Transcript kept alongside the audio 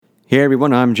Hey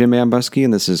everyone, I'm Jim Ambuske,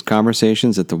 and this is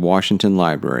Conversations at the Washington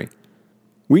Library.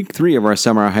 Week 3 of our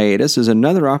summer hiatus is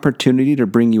another opportunity to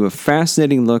bring you a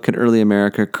fascinating look at early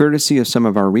America, courtesy of some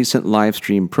of our recent live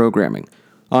stream programming.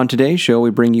 On today's show,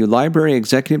 we bring you Library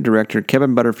Executive Director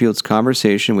Kevin Butterfield's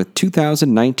conversation with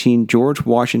 2019 George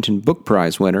Washington Book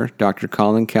Prize winner, Dr.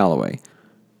 Colin Calloway.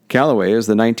 Calloway is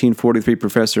the 1943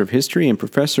 Professor of History and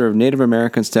Professor of Native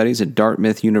American Studies at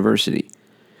Dartmouth University.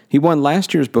 He won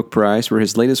last year's book prize for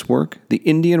his latest work, The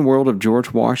Indian World of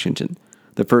George Washington,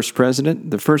 The First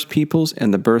President, The First Peoples,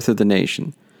 and the Birth of the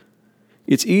Nation.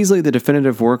 It's easily the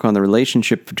definitive work on the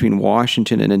relationship between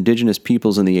Washington and indigenous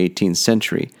peoples in the 18th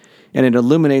century, and it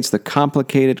illuminates the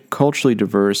complicated, culturally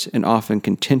diverse, and often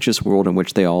contentious world in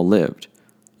which they all lived.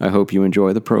 I hope you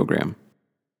enjoy the program.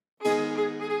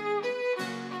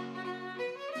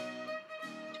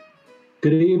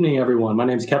 Good evening, everyone. My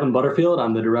name is Kevin Butterfield.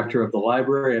 I'm the director of the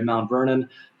library at Mount Vernon.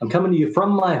 I'm coming to you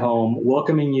from my home,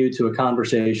 welcoming you to a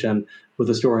conversation with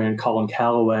historian Colin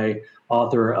Calloway,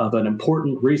 author of an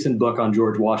important recent book on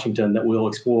George Washington that we'll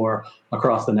explore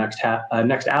across the next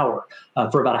hour.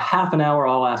 For about a half an hour,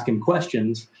 I'll ask him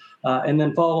questions. And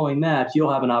then following that,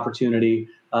 you'll have an opportunity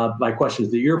by questions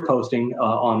that you're posting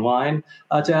online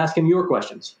to ask him your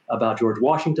questions about George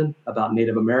Washington, about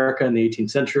Native America in the 18th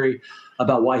century,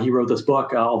 about why he wrote this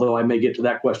book, although I may get to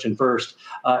that question first.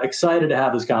 Excited to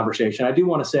have this conversation. I do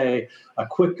want to say a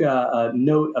quick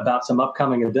note about some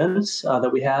upcoming events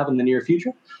that we have in the near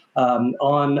future.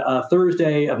 On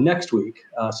Thursday of next week,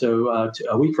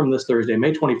 a week from this Thursday,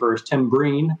 May 21st, Tim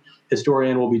Breen,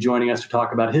 historian, will be joining us to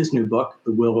talk about his new book,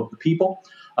 The Will of the People.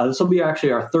 This will be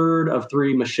actually our third of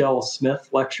 3 Michelle Smith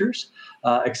lectures.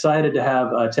 Excited to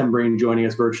have Tim Breen joining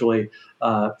us virtually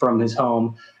from his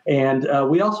home. And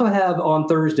we also have on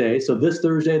Thursday, so this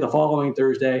Thursday, the following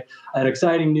Thursday, an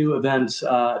exciting new event,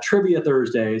 Trivia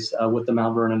Thursdays with the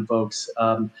Mount Vernon folks.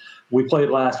 We played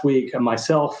last week,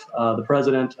 myself, the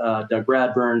president, Doug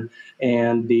Bradburn,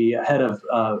 and the head of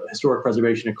Historic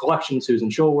Preservation and Collection,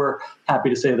 Susan Schulwer. Happy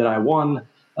to say that I won.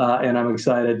 And I'm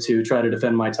excited to try to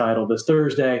defend my title this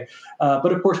Thursday.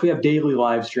 But of course, we have daily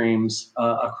live streams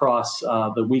across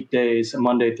the weekdays,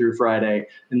 Monday through Friday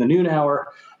in the noon hour.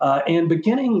 And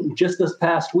beginning just this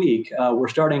past week, we're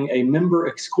starting a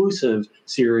member-exclusive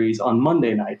series on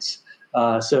Monday nights.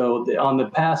 So on the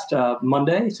past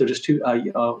Monday, so just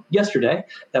yesterday,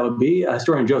 that would be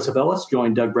historian Joseph Ellis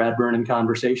joined Doug Bradburn in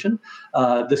conversation.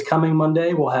 This coming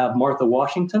Monday, we'll have Martha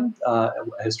Washington, a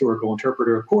historical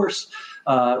interpreter, of course,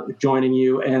 joining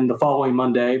you. And the following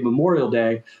Monday, Memorial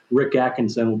Day, Rick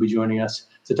Atkinson will be joining us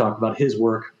to talk about his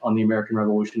work on the American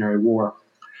Revolutionary War.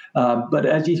 But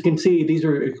as you can see, these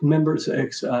are members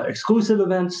exclusive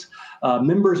events,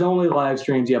 members-only live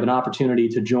streams. You have an opportunity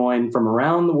to join from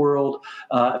around the world,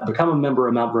 become a member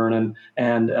of Mount Vernon,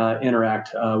 and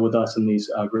interact with us in these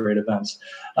great events.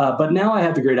 But now I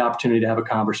have the great opportunity to have a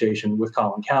conversation with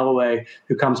Colin Calloway,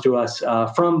 who comes to us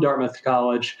from Dartmouth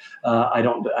College. I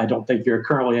don't think you're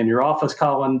currently in your office,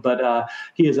 Colin, but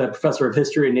he is a professor of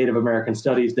history and Native American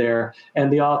studies there,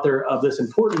 and the author of this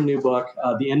important new book,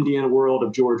 The Indian World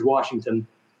of George Washington.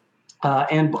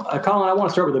 And Colin, I want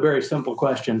to start with a very simple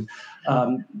question.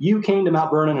 You came to Mount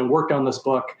Vernon and worked on this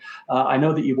book. I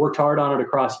know that you worked hard on it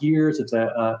across years. It's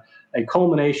a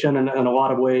culmination in a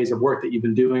lot of ways of work that you've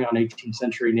been doing on 18th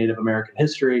century Native American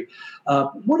history.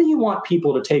 What do you want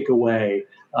people to take away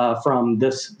from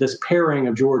this pairing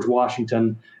of George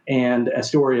Washington and a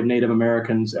story of Native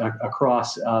Americans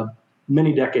across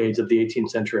many decades of the 18th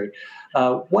century?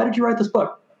 Why did you write this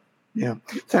book? Yeah.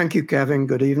 Thank you, Kevin.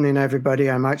 Good evening,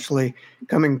 everybody. I'm actually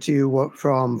coming to you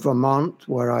from Vermont,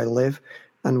 where I live,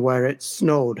 and where it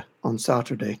snowed on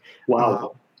Saturday.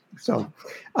 Wow.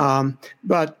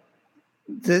 But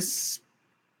this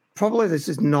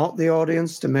is not the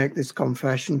audience to make this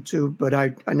confession to, but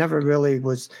I never really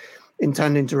was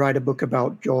intending to write a book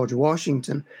about George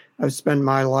Washington. I've spent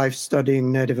my life studying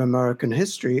Native American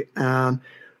history, and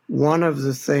one of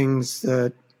the things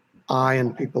that I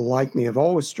and people like me have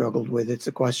always struggled with, it's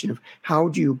a question of how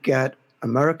do you get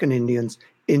American Indians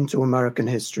into American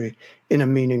history in a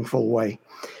meaningful way?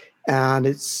 And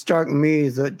it struck me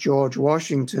that George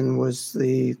Washington was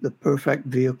the perfect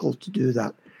vehicle to do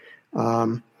that.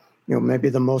 Maybe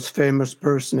the most famous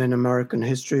person in American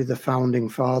history, the founding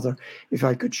father. If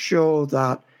I could show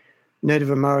that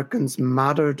Native Americans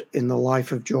mattered in the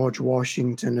life of George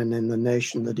Washington and in the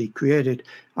nation that he created,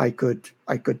 I could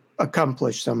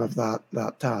accomplish some of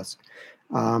that task.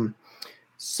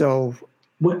 So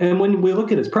And when we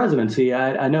look at his presidency,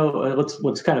 I know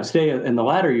let's kind of stay in the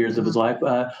latter years of his life.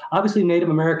 Obviously, Native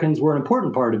Americans were an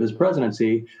important part of his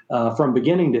presidency from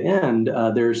beginning to end.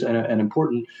 There's an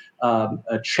important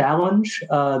a challenge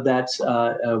that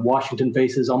Washington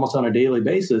faces almost on a daily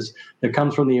basis that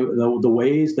comes from the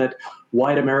ways that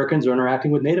white Americans are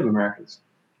interacting with Native Americans.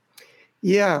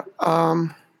 Yeah.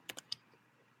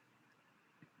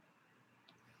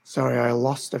 Sorry, I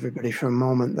lost everybody for a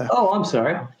moment there. Oh, I'm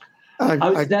sorry. I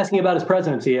was just asking about his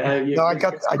presidency.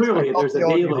 Clearly, there's a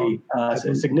daily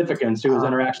significance to his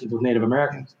interactions with Native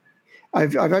Americans.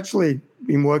 I've actually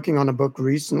been working on a book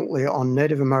recently on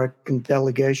Native American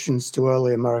delegations to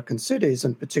early American cities,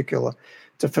 in particular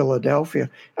to Philadelphia.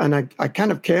 And I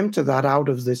kind of came to that out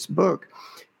of this book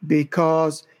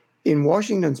because in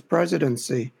Washington's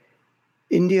presidency,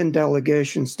 Indian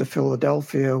delegations to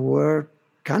Philadelphia were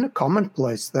kind of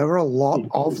commonplace. There were a lot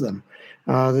of them.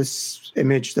 This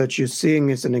image that you're seeing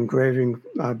is an engraving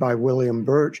by William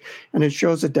Birch, and it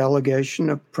shows a delegation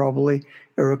of probably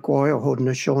Iroquois or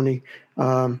Haudenosaunee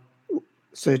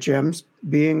Sachems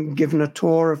being given a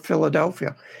tour of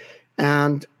Philadelphia.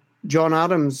 And John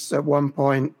Adams at one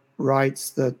point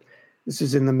writes that, this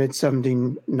is in the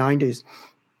mid-1790s,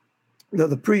 that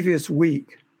the previous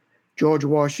week, George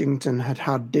Washington had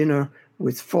had dinner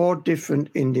with 4 different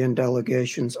Indian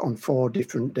delegations on 4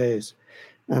 different days.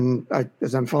 And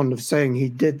as I'm fond of saying, he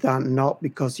did that not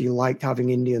because he liked having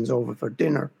Indians over for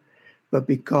dinner, but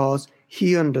because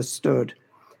he understood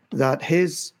that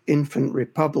his infant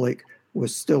republic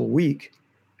was still weak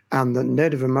and that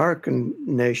Native American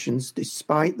nations,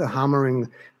 despite the hammering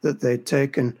that they'd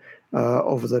taken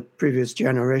over the previous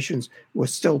generations, were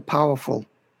still powerful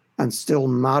and still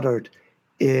mattered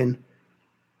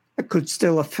could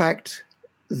still affect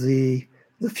the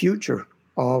future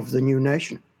of the new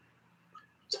nation.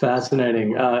 It's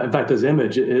fascinating. In fact, this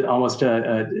image it's almost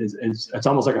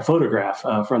like a photograph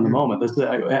from the moment.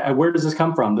 Where does this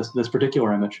come from? This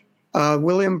particular image?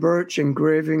 William Birch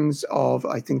engravings of,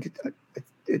 I think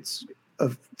it's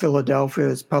of Philadelphia.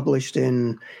 It's published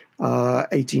in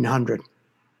 1800.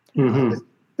 Mm-hmm.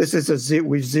 This is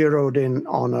we've zeroed in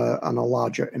on a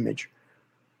larger image.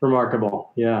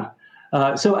 Remarkable, yeah.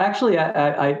 So actually,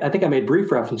 I think I made brief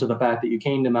reference to the fact that you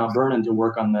came to Mount Vernon to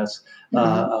work on this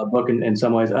book in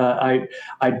some ways. I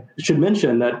should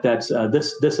mention that this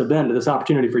event, this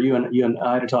opportunity for you and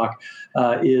I to talk,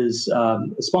 is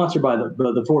sponsored by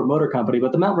the Ford Motor Company,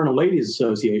 but the Mount Vernon Ladies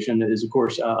Association is, of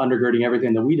course, undergirding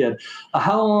everything that we did.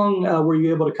 How long were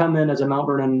you able to come in as a Mount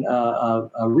Vernon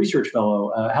research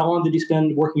fellow? How long did you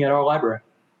spend working at our library?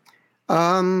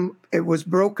 It was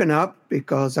broken up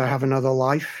because I have another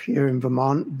life here in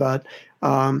Vermont, but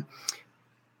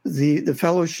the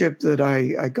fellowship that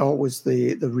I got was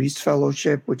the Reese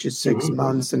Fellowship, which is 6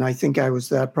 months, and I think I was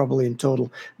there probably in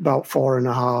total about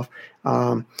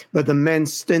 4.5. But the main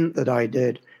stint that I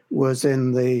did was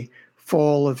in the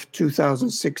fall of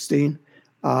 2016,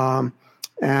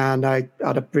 and I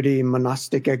had a pretty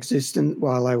monastic existence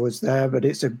while I was there, but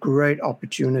it's a great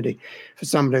opportunity for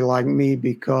somebody like me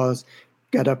because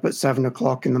get up at 7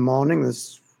 o'clock in the morning,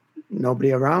 there's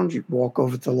nobody around, you walk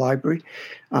over to the library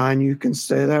and you can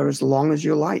stay there as long as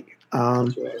you like.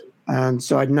 And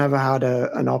so I'd never had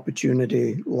an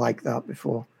opportunity like that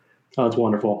before. Oh, that's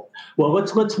wonderful. Well,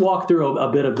 let's walk through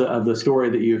a bit of the story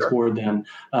that you explored then.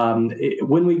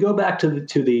 When we go back to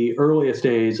the earliest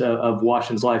days of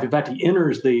Washington's life, in fact, he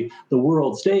enters the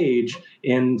world stage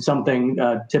in something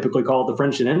typically called the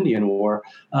French and Indian War.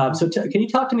 So can you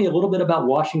talk to me a little bit about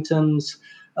Washington's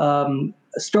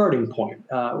starting point?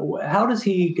 How does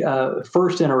he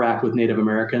first interact with Native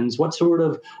Americans? What sort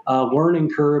of learning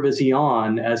curve is he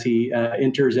on as he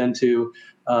enters into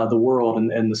the world in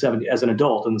the 70s as an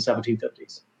adult in the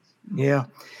 1750s? Yeah,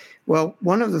 well,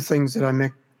 one of the things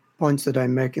that points that I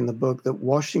make in the book, that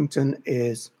Washington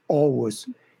is always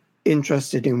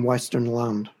interested in Western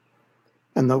land,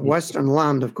 and that Western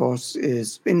land, of course,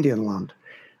 is Indian land.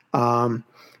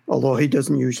 Although he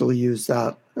doesn't usually use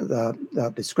that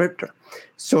descriptor.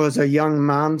 So as a young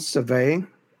man surveying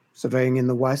in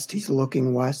the West, he's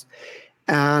looking west.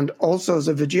 And also as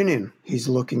a Virginian, he's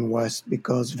looking west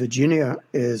because Virginia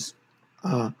has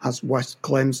west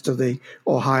claims to the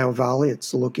Ohio Valley.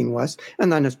 It's looking west.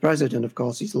 And then as president, of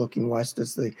course, he's looking west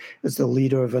as the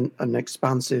leader of an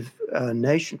expansive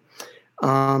nation.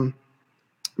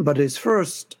 But his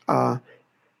first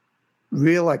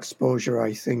real exposure,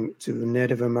 I think, to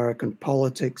Native American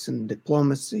politics and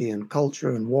diplomacy and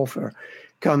culture and warfare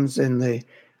comes at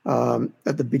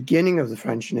the beginning of the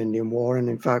French and Indian War. And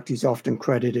in fact, he's often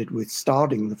credited with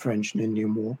starting the French and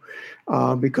Indian War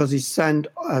because he's sent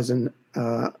as if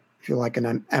you like,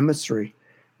 an emissary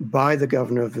by the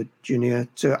governor of Virginia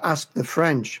to ask the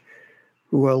French,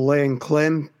 who were laying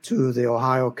claim to the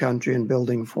Ohio country and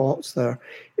building forts there,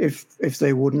 if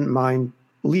they wouldn't mind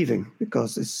leaving,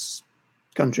 because this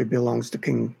country belongs to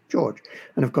King George.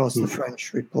 And of course, the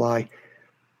French reply,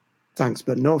 thanks,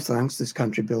 but no thanks, this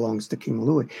country belongs to King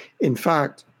Louis. In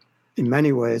fact, in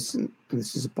many ways, and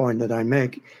this is a point that I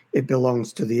make, it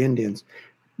belongs to the Indians.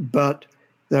 But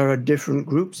there are different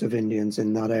groups of Indians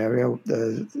in that area.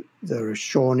 There are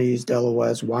Shawnees,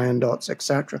 Delawares, Wyandots,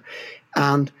 etc.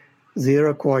 And the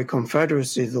Iroquois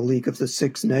Confederacy, the League of the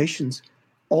Six Nations,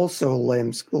 also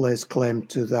lays claim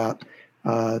to that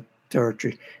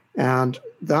territory. And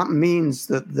that means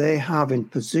that they have in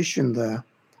position there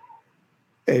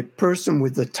a person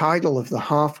with the title of the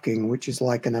Half King, which is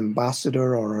like an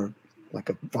ambassador or like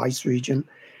a vice regent,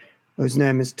 whose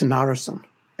name is Tanarisson.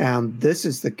 And this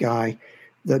is the guy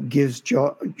that gives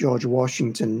George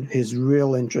Washington his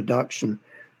real introduction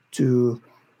to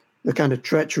the kind of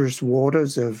treacherous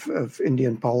waters of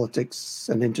Indian politics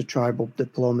and intertribal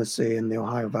diplomacy in the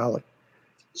Ohio Valley.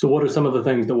 So what are some of the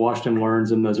things that Washington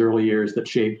learns in those early years that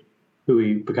shape who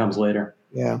he becomes later?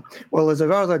 Yeah, well, there's a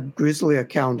rather grisly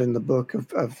account in the book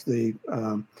of the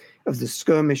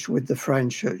skirmish with the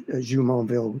French at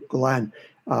Jumonville Glen,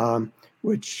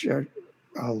 which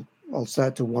I'll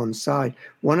set to one side.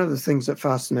 One of the things that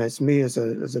fascinates me as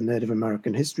a Native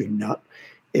American history nut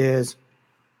is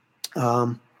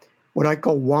what I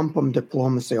call wampum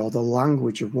diplomacy, or the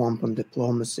language of wampum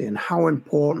diplomacy, and how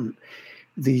important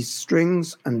these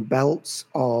strings and belts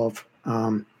of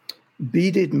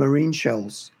beaded marine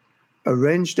shells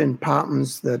arranged in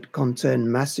patterns that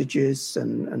contain messages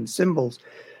and symbols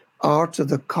are to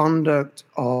the conduct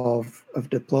of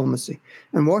diplomacy.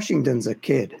 And Washington's a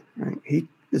kid, right?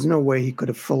 There's no way he could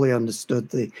have fully understood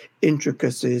the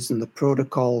intricacies and the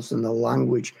protocols and the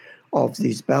language of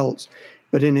these belts.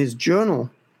 But in his journal,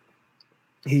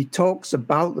 he talks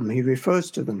about them, he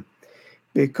refers to them,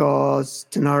 because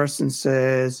Tanarisson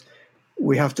says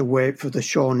we have to wait for the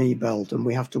Shawnee belt and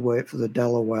we have to wait for the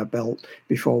Delaware belt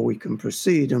before we can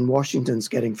proceed. And Washington's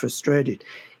getting frustrated.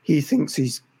 He thinks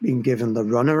he's been given the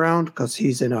runaround because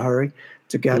he's in a hurry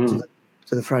to get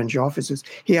to the French officers.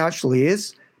 He actually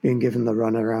is being given the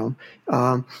runaround,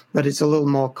 but it's a little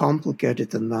more complicated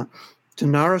than that.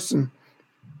 Tanarisson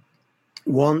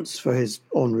wants, for his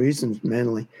own reasons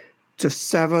mainly, to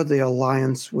sever the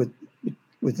alliance with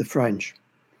the French.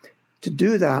 To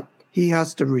do that, he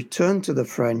has to return to the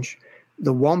French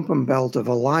the wampum belt of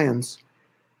alliance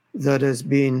that has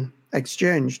been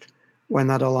exchanged when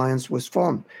that alliance was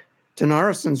formed.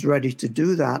 Tanarisson's ready to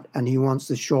do that, and he wants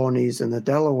the Shawnees and the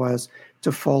Delawares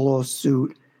to follow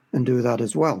suit and do that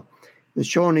as well. The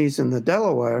Shawnees and the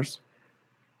Delawares,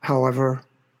 however,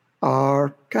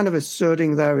 are kind of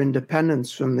asserting their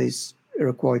independence from these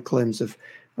Iroquois claims of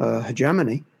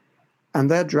hegemony,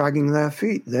 and they're dragging their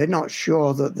feet. They're not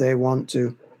sure that they want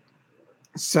to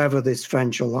sever this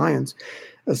French alliance,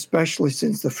 especially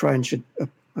since the French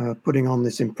are putting on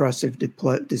this impressive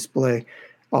display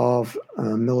of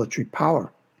military power.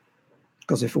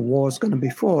 Because if a war is going to be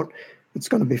fought, it's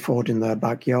going to be fought in their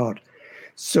backyard.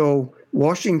 So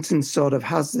Washington sort of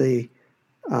has the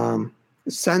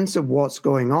sense of what's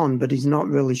going on, but he's not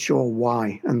really sure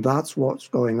why. And that's what's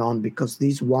going on, because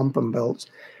these wampum belts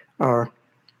are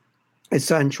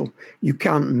essential. You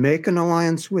can't make an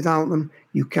alliance without them.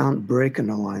 You can't break an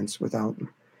alliance without them.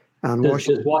 And does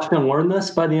Washington learn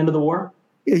this by the end of the war?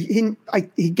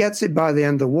 He gets it by the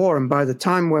end of the war, and by the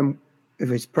time of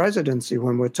his presidency,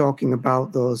 when we're talking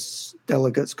about those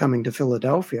delegates coming to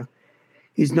Philadelphia,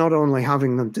 he's not only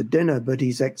having them to dinner, but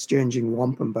he's exchanging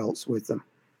wampum belts with them.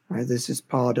 Right? This is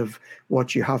part of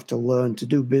what you have to learn to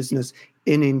do business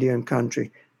in Indian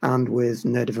country and with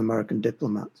Native American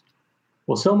diplomats.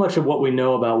 Well, so much of what we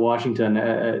know about Washington,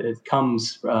 it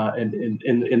comes in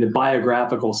the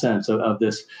biographical sense of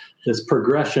this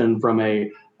progression from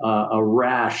a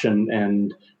rash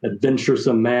and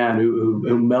adventuresome man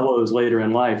who mellows later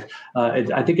in life.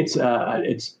 I think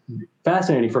it's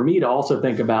fascinating for me to also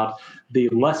think about the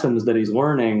lessons that he's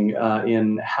learning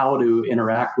in how to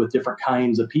interact with different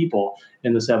kinds of people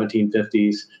in the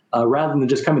 1750s, rather than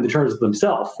just coming to terms with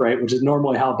himself, right? Which is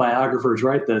normally how biographers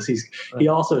write this. He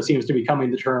also seems to be coming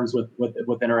to terms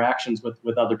with interactions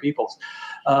with other peoples.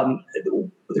 Of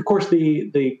course,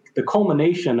 the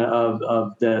culmination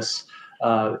of this.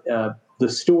 The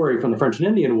story from the French and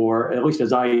Indian War, at least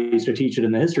as I used to teach it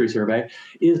in the history survey,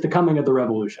 is the coming of the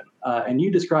revolution. And you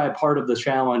describe part of the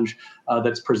challenge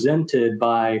that's presented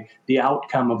by the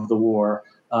outcome of the war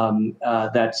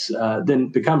that's then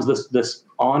becomes this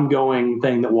ongoing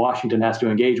thing that Washington has to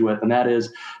engage with, and that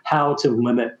is how to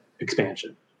limit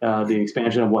expansion. the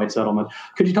expansion of white settlement.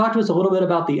 Could you talk to us a little bit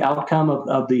about the outcome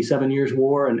of the 7 Years'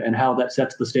 War and how that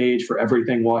sets the stage for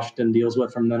everything Washington deals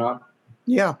with from then on?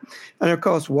 Yeah. And of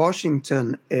course,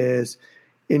 Washington is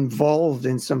involved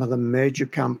in some of the major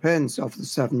campaigns of the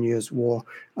 7 Years' War,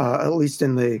 at least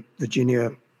in the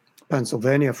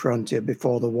Virginia-Pennsylvania frontier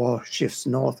before the war shifts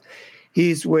north.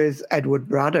 He's with Edward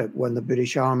Braddock when the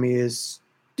British Army is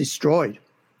destroyed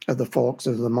at the Forks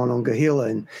of the Monongahela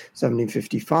in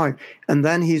 1755. And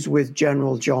then he's with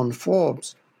General John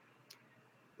Forbes,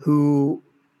 who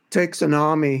takes an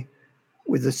army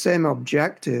with the same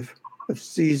objective of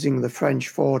seizing the French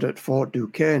fort at Fort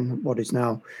Duquesne, what is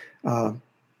now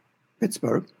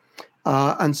Pittsburgh,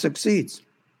 and succeeds.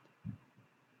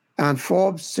 And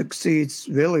Forbes succeeds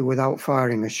really without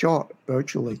firing a shot,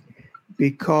 virtually,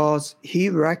 because he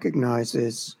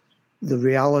recognizes the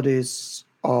realities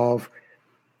of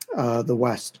the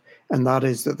West, and that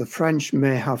is that the French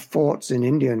may have forts in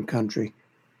Indian country,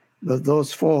 but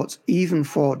those forts, even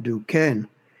Fort Duquesne,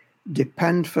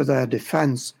 depend for their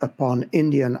defense upon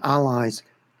Indian allies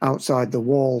outside the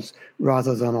walls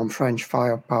rather than on French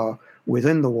firepower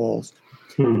within the walls.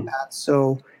 And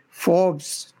so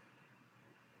Forbes,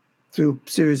 through a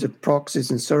series of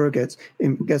proxies and surrogates,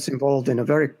 gets involved in a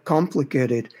very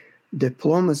complicated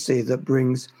diplomacy that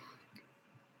brings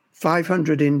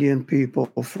 500 Indian people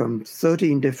from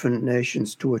 13 different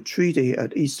nations to a treaty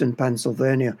at Eastern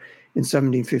Pennsylvania in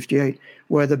 1758,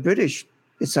 where the British,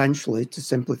 essentially, to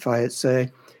simplify it,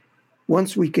 say,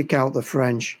 once we kick out the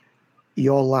French,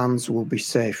 your lands will be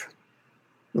safe,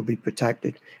 will be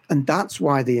protected. And that's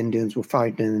why the Indians were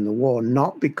fighting in the war,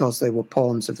 not because they were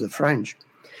pawns of the French.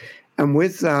 And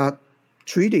with that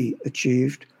treaty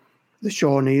achieved, the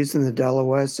Shawnees and the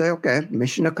Delawares say, okay,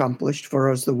 mission accomplished. For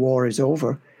us, the war is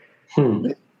over.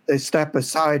 They step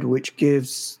aside, which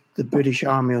gives the British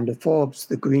Army under Forbes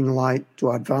the green light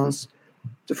to advance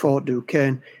to Fort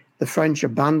Duquesne. The French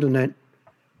abandon it,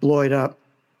 blow it up,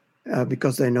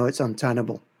 because they know it's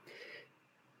untenable.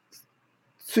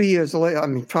 5 years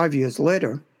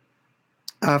later,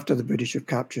 after the British have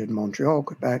captured Montreal,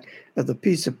 Quebec, at the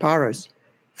Peace of Paris,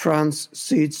 France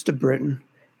cedes to Britain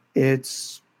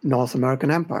its North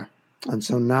American empire. And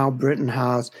so now Britain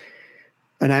has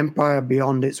an empire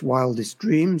beyond its wildest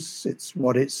dreams. It's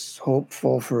what it's hoped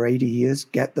for 80 years,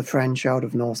 get the French out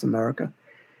of North America,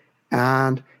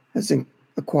 and has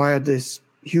acquired this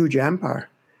huge empire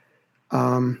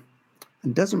and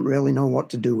doesn't really know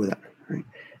what to do with it. Right?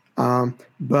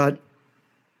 But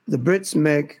the Brits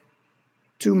make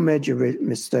two major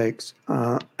mistakes.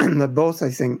 They're both,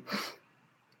 I think,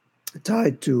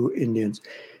 tied to Indians.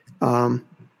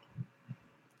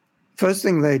 First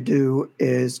thing they do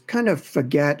is kind of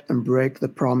forget and break the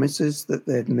promises that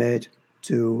they've made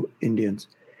to Indians.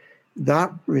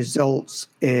 That results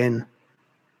in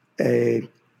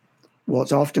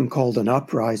what's often called an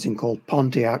uprising called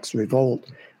Pontiac's Revolt.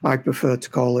 I prefer to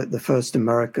call it the First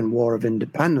American War of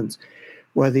Independence,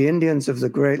 where the Indians of the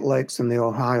Great Lakes and the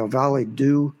Ohio Valley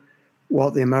do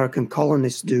what the American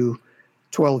colonists do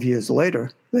 12 years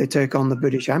later. They take on the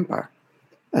British Empire,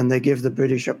 and they give the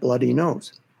British a bloody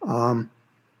nose.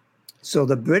 So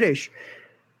the British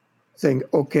think,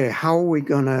 okay, how are we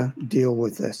going to deal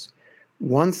with this?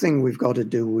 One thing we've got to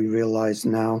do, we realize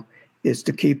now, is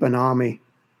to keep an army,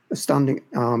 a standing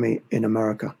army in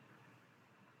America.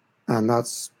 And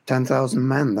that's 10,000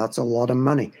 men. That's a lot of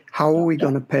money. How are we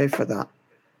going to pay for that?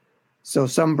 So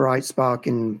some bright spark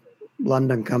in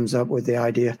London comes up with the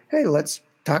idea, hey, let's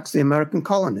tax the American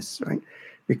colonists, right?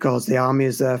 Because the army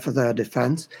is there for their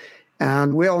defense.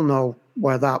 And we all know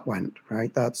where that went,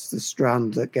 right? That's the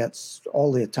strand that gets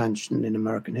all the attention in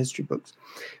American history books.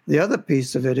 The other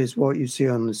piece of it is what you see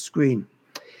on the screen.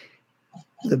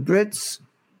 The Brits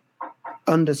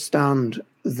understand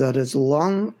that as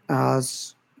long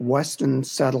as Western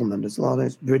settlement, as long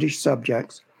as British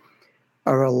subjects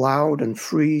are allowed and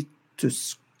free to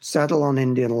settle on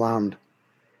Indian land,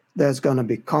 there's going to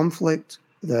be conflict,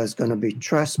 there's going to be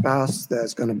trespass,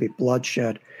 there's going to be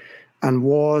bloodshed, and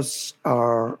wars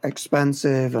are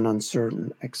expensive and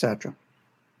uncertain, etc.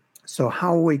 So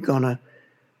how are we going to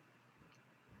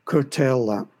curtail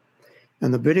that?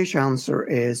 And the British answer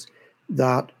is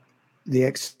that the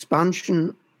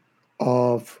expansion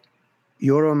of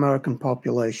Euro-American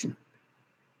population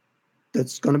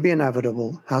that's going to be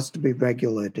inevitable has to be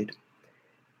regulated.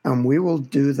 And we will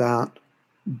do that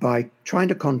by trying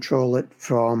to control it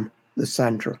from the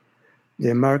center. The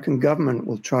American government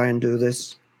will try and do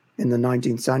this in the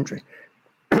 19th century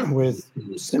with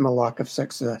similar lack of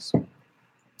success.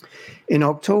 In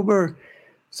October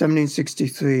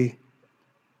 1763,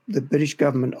 the British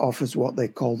government offers what they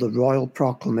call the Royal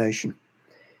Proclamation.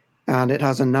 And it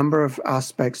has a number of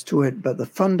aspects to it, but the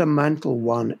fundamental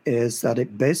one is that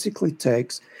it basically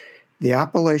takes the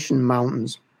Appalachian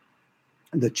Mountains,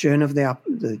 the chain of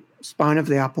the spine of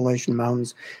the Appalachian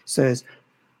Mountains, says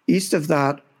east of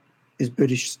that is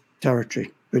British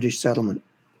territory, British settlement.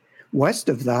 West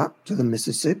of that, to the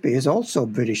Mississippi, is also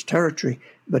British territory,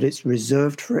 but it's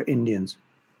reserved for Indians.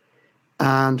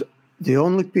 And the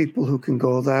only people who can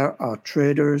go there are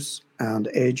traders and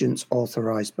agents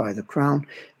authorized by the Crown.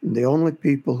 And the only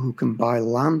people who can buy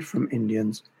land from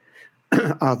Indians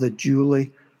are the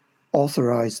duly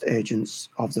authorized agents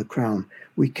of the Crown.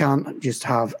 We can't just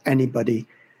have anybody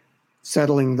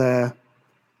settling there,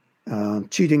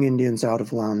 cheating Indians out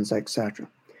of lands, etc.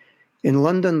 In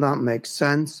London, that makes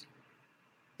sense.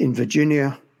 In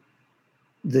Virginia,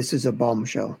 this is a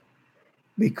bombshell,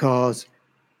 because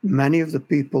many of the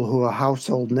people who are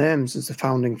household names as the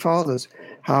founding fathers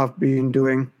have been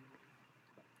doing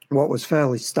what was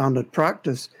fairly standard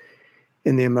practice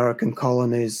in the American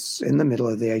colonies in the middle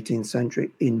of the 18th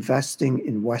century, investing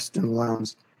in Western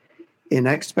lands in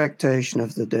expectation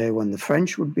of the day when the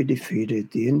French would be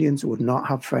defeated, the Indians would not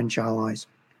have French allies,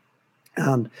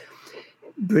 and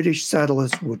British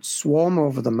settlers would swarm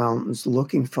over the mountains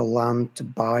looking for land to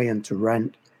buy and to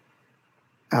rent.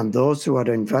 And those who had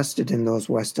invested in those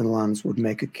Western lands would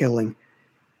make a killing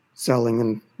selling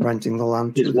and renting the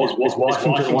land.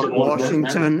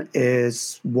 Washington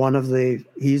is one of the,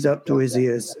 he's up to his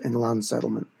ears in land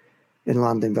settlement, in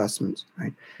land investments,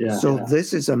 right?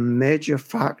 This is a major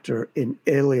factor in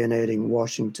alienating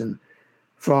Washington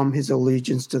from his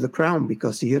allegiance to the Crown,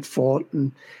 because he had fought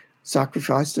and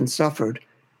sacrificed and suffered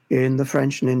in the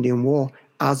French and Indian War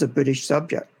as a British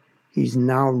subject. He's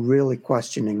now really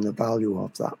questioning the value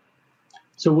of that.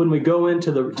 So when we go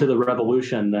into the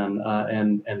revolution then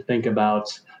and think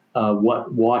about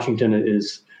what Washington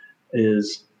is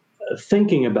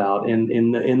thinking about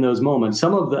in those moments,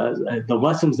 some of the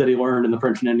lessons that he learned in the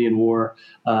French and Indian War,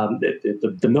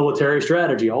 the military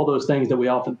strategy, all those things that we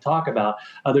often talk about.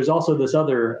 There's also this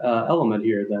other element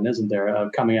here, then, isn't there?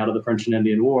 Coming out of the French and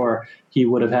Indian War, he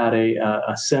would have had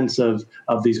a sense of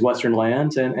these Western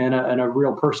lands and a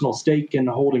real personal stake in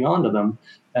holding on to them,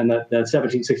 and that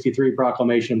 1763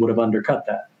 proclamation would have undercut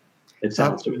that. It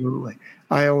sounds to me.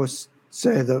 I always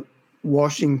say that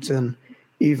Washington,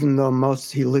 even though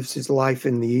he lives his life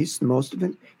in the East, most of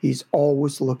it, he's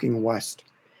always looking west.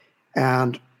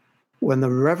 And when the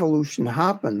revolution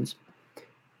happens,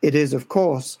 it is, of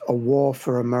course, a war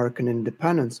for American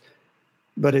independence,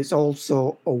 but it's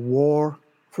also a war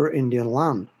for Indian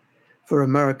land. For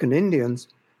American Indians,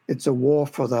 it's a war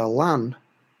for their land,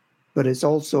 but it's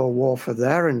also a war for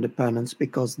their independence,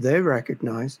 because they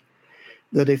recognize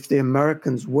that if the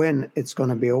Americans win, it's going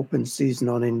to be open season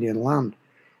on Indian land.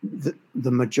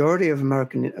 The majority of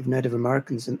Native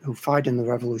Americans who fight in the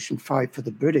revolution fight for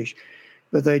the British,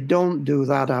 but they don't do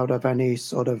that out of any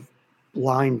sort of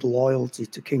blind loyalty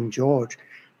to King George.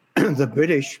 The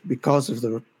British, because of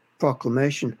the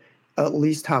proclamation, at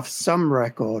least have some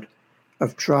record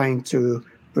of trying to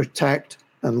protect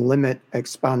and limit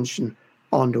expansion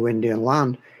onto Indian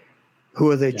land.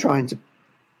 Who are they trying to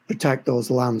protect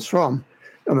those lands from?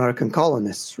 American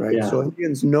colonists, right? Yeah. So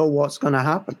Indians know what's going to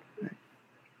happen.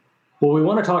 Well, we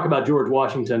want to talk about George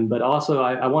Washington, but also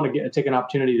I want to take an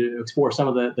opportunity to explore some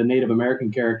of the Native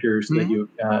American characters that you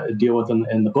deal with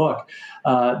in the book.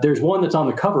 There's one that's on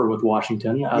the cover with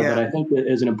Washington that I think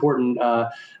is an important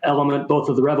element, both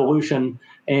of the Revolution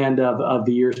and of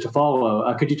the years to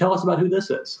follow. Could you tell us about who this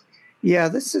is? Yeah,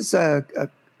 this is a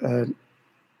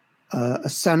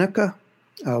Seneca,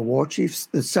 war chief.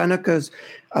 The Senecas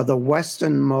are the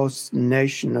westernmost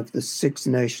nation of the 6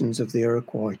 nations of the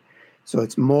Iroquois. So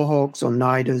it's Mohawks,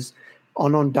 Oneidas,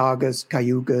 Onondagas,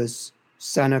 Cayugas,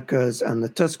 Senecas, and the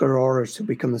Tuscaroras, who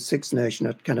become the 6th nation,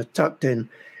 are kind of tucked in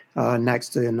next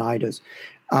to the Oneidas.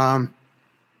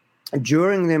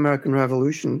 During the American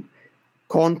Revolution,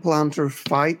 Cornplanter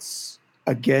fights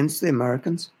against the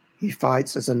Americans. He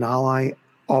fights as an ally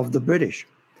of the British.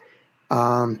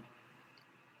 After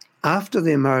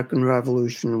the American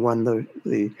Revolution, when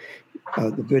the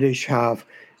British have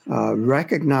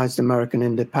recognized American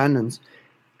independence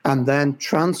and then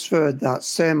transferred that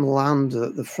same land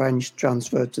that the French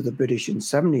transferred to the British in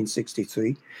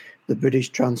 1763, the British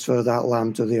transfer that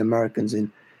land to the Americans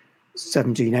in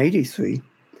 1783,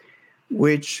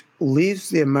 which leaves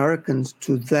the Americans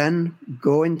to then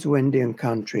go into Indian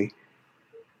country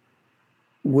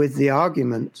with the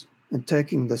argument and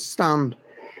taking the stand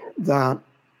that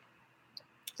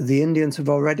the Indians have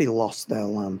already lost their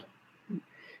land,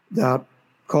 that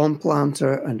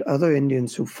Cornplanter and other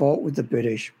Indians who fought with the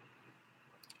British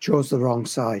chose the wrong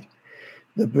side.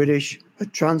 The British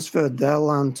had transferred their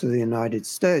land to the United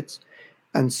States.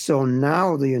 And so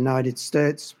now the United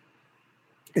States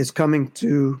is coming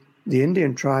to the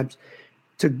Indian tribes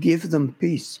to give them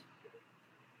peace.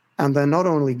 And they're not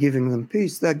only giving them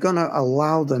peace, they're going to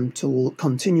allow them to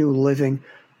continue living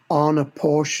on a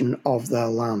portion of their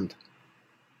land.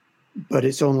 But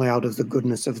it's only out of the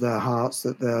goodness of their hearts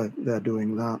that they're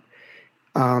doing that.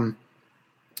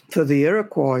 For the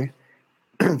Iroquois,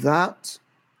 that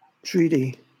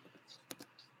treaty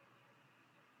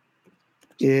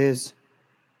is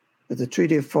the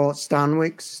Treaty of Fort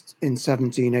Stanwix in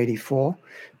 1784.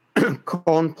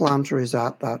 Cornplanter is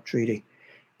at that treaty.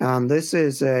 And this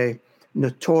is a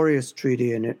notorious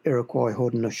treaty in Iroquois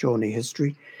Haudenosaunee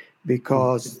history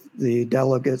because the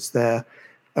delegates there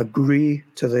agree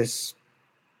to this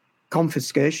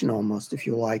confiscation almost, if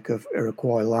you like, of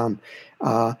Iroquois land.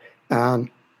 And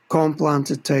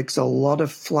Cornplanter takes a lot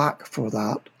of flack for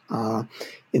that.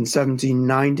 In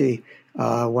 1790,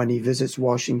 when he visits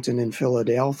Washington in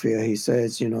Philadelphia, he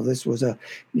says, this was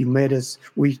we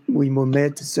were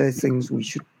made to say things we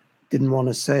didn't want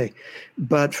to say.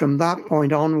 But from that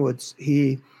point onwards,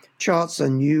 he charts a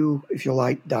new, if you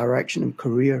like, direction and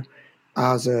career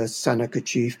as a Seneca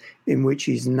chief, in which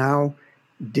he's now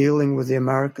dealing with the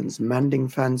Americans, mending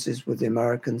fences with the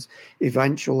Americans,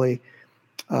 eventually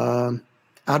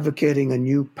advocating a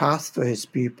new path for his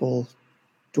people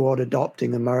toward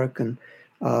adopting American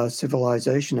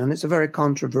civilization. And it's a very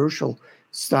controversial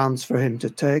stance for him to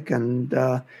take, and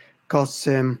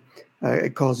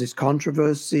it causes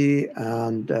controversy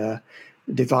and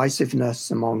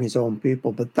divisiveness among his own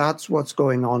people. But that's what's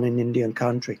going on in Indian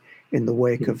country in the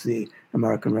wake of the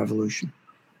American Revolution.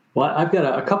 Well, I've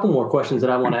got a couple more questions that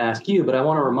I want to ask you, but I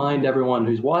want to remind everyone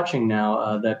who's watching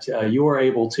now that you are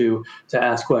able to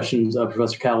ask questions of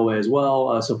Professor Callaway as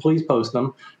well. So please post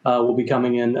them. We'll be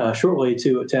coming in shortly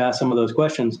to ask some of those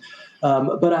questions.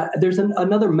 But there's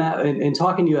another map. In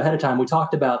talking to you ahead of time, we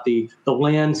talked about the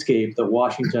landscape that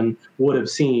Washington would have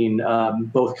seen,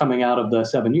 both coming out of the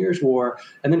 7 Years' War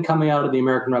and then coming out of the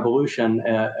American Revolution.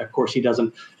 Of course, he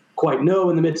doesn't quite know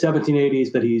in the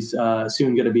mid-1780s that he's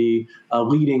soon going to be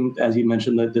leading, as you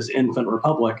mentioned, this infant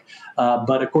republic.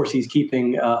 But of course, he's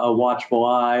keeping a watchful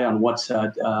eye on what's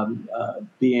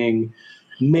being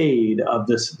made of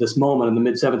this moment in the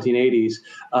mid-1780s.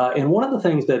 And one of the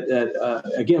things that,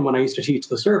 again, when I used to teach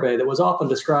the survey, that was often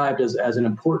described as an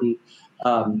important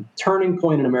turning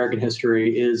point in American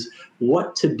history is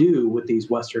what to do with these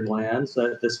Western lands,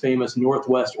 this famous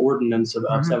Northwest Ordinance of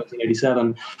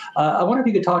 1787. I wonder if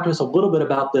you could talk to us a little bit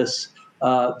about this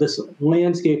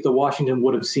landscape that Washington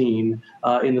would have seen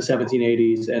in the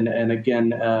 1780s, and again,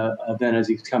 then as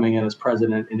he's coming in as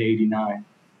president in 89.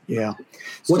 Yeah.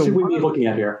 What should we be looking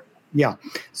at here? Yeah.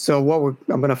 So what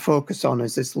I'm going to focus on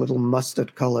is this little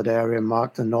mustard-colored area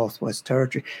marked the Northwest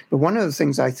Territory. But one of the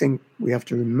things I think we have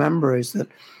to remember is that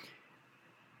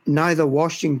neither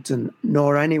Washington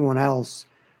nor anyone else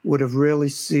would have really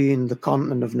seen the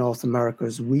continent of North America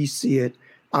as we see it,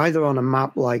 either on a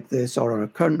map like this or on a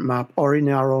current map or in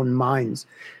our own minds,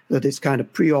 that it's kind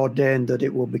of preordained that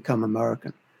it will become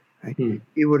American. Right?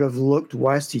 He would have looked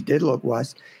west. He did look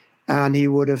west. And he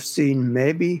would have seen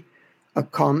maybe a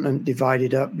continent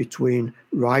divided up between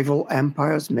rival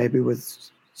empires, maybe with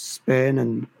Spain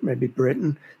and maybe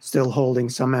Britain still holding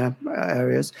some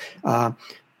areas,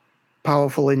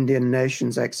 powerful Indian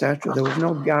nations, etc. There was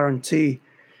no guarantee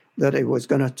that it was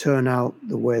going to turn out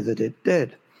the way that it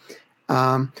did.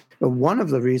 But one of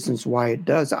the reasons why it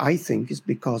does, I think, is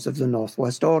because of the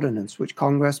Northwest Ordinance, which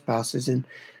Congress passes in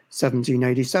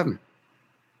 1787.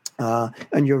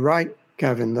 And you're right,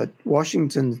 Kevin, that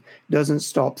Washington doesn't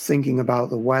stop thinking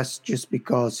about the West just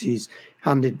because he's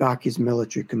handed back his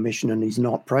military commission and he's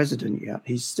not president yet.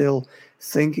 He's still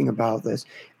thinking about this.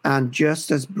 And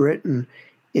just as Britain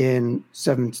in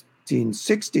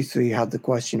 1763 had the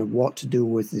question of what to do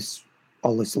with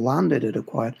all this land it had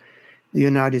acquired, the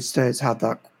United States had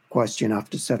that question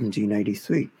after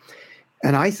 1783.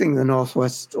 And I think the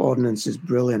Northwest Ordinance is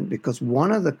brilliant because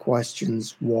one of the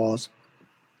questions was,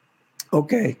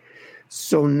 okay,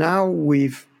 so now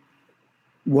we've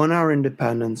won our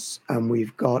independence and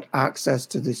we've got access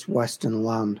to this Western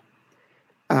land.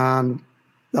 And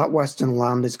that Western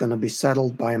land is going to be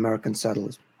settled by American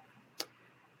settlers.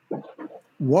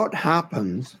 What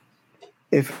happens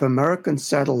if American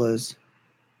settlers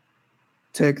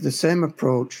take the same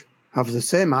approach, have the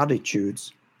same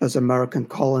attitudes as American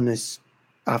colonists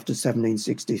after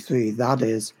 1763? That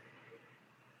is,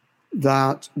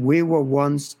 that we were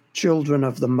once children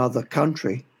of the mother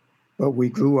country, but we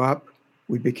grew up,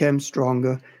 we became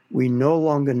stronger, we no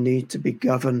longer need to be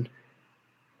governed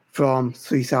from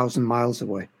 3,000 miles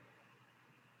away.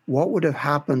 What would have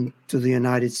happened to the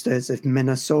United States if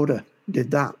Minnesota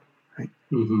did that? Right?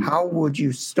 Mm-hmm. How would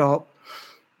you stop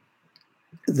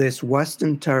this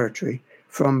Western territory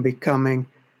from becoming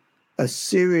a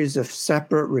series of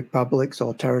separate republics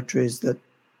or territories that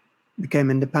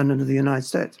became independent of the United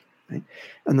States? Right?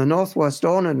 And the Northwest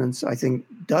Ordinance, I think,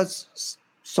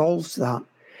 solves that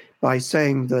by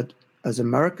saying that as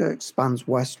America expands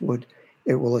westward,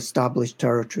 it will establish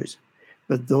territories.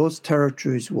 But those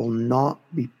territories will not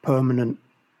be permanent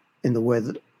in the way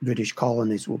that British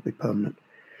colonies will be permanent.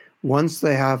 Once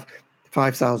they have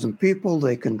 5,000 people,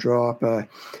 they can draw up a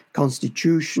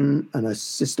constitution and a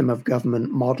system of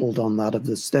government modeled on that of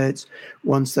the states.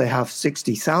 Once they have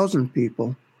 60,000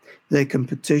 people, they can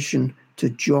petition to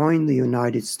join the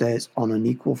United States on an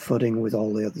equal footing with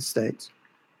all the other states.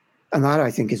 And that,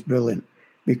 I think, is brilliant,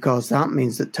 because that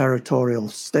means that territorial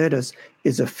status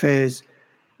is a phase,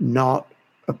 not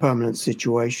a permanent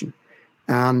situation.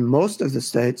 And most of the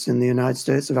states in the United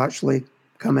States have actually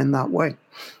come in that way.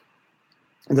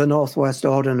 The Northwest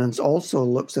Ordinance also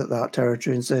looks at that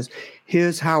territory and says,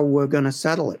 here's how we're going to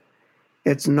settle it.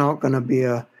 It's not going to be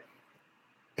a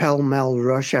pell-mell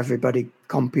rush, everybody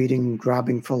competing,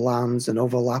 grabbing for lands and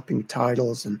overlapping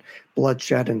titles and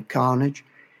bloodshed and carnage.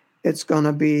 It's going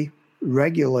to be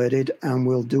regulated, and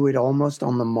we'll do it almost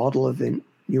on the model of in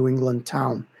New England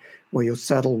town, where you'll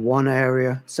settle one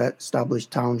area, establish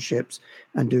townships,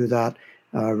 and do that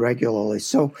regularly.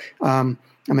 So,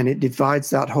 it divides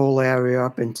that whole area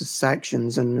up into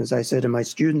sections. And as I say to my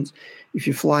students, if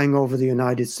you're flying over the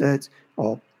United States,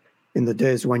 or in the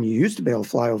days when you used to be able to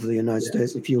fly over the United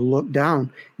States, if you look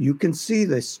down, you can see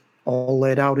this all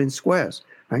laid out in squares,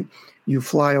 right? You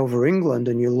fly over England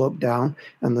and you look down,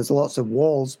 and there's lots of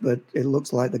walls, but it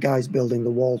looks like the guys building the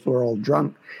walls were all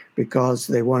drunk because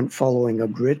they weren't following a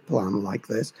grid plan like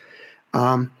this.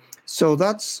 So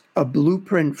that's a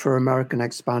blueprint for American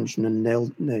expansion and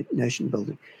nation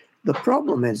building. The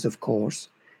problem is, of course,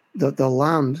 that the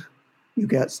land, you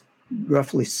get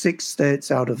roughly 6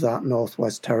 states out of that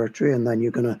Northwest territory, and then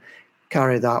you're going to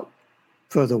carry that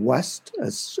further west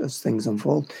as things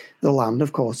unfold. The land,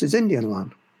 of course, is Indian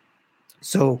land.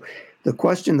 So the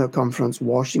question that confronts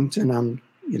Washington and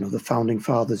the founding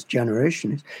fathers'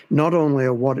 generation is not only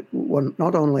what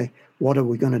are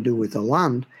we going to do with the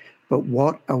land, but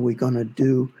what are we going to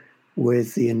do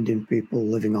with the Indian people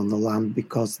living on the land,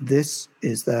 because this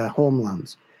is their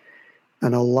homelands.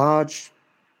 And a large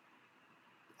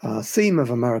theme of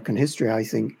American history, I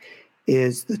think,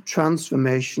 is the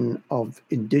transformation of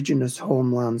indigenous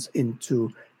homelands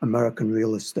into American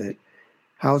real estate.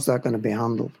 How's that going to be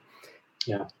handled?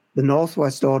 Yeah. The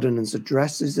Northwest Ordinance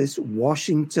addresses this.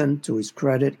 Washington, to his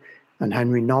credit, and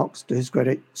Henry Knox, to his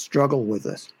credit, struggle with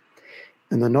this.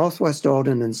 And the Northwest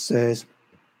Ordinance says,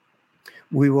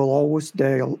 we will always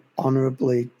deal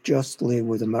honorably, justly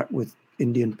with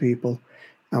Indian people,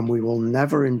 and we will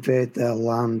never invade their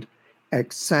land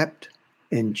except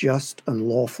in just and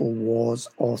lawful wars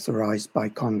authorized by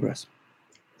Congress.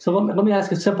 So let me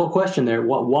ask a simple question there.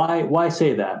 Why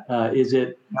say that? Is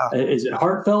it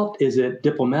heartfelt? Is it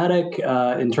diplomatic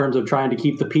in terms of trying to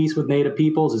keep the peace with Native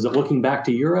peoples? Is it looking back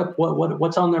to Europe?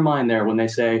 What's on their mind there when they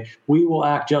say we will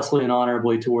act justly and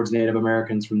honorably towards Native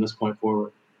Americans from this point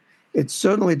forward? It's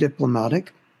certainly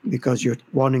diplomatic, because you're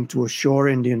wanting to assure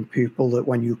Indian people that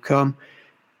when you come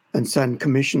and send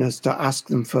commissioners to ask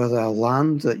them for their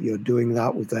land, that you're doing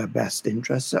that with their best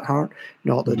interests at heart,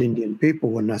 not that Indian people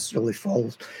were necessarily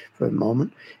fooled for a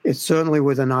moment. It's certainly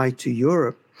with an eye to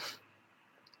Europe.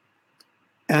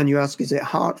 And you ask, is it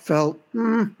heartfelt?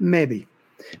 Maybe.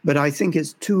 But I think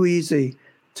it's too easy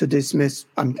to dismiss.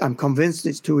 I'm convinced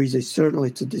it's too easy,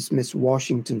 certainly, to dismiss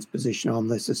Washington's position on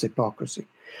this as hypocrisy.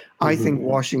 I think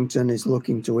Washington is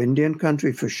looking to Indian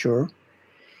country for sure.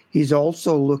 He's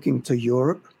also looking to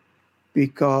Europe,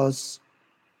 because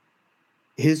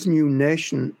his new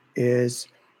nation is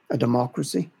a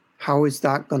democracy. How is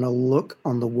that going to look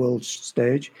on the world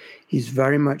stage? He's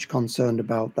very much concerned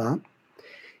about that.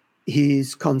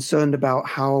 He's concerned about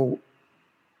how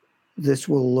this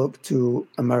will look to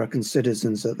American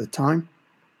citizens at the time.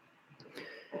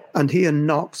 And he and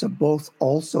Knox are both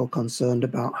also concerned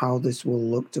about how this will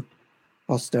look to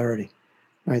posterity.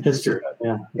 Right? History,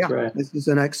 right. This is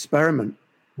an experiment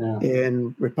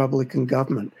in Republican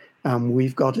government, and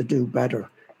we've got to do better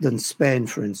than Spain,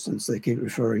 for instance. They keep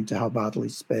referring to how badly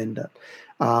Spain did.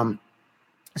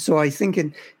 So I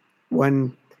think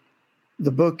when the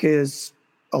book is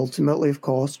ultimately, of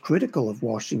course, critical of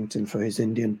Washington for his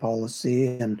Indian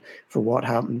policy and for what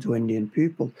happened to Indian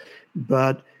people,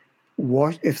 but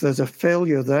if there's a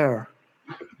failure there,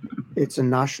 it's a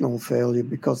national failure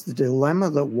because the dilemma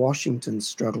that Washington's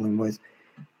struggling with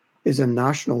is a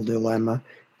national dilemma.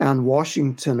 And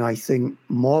Washington, I think,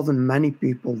 more than many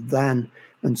people then,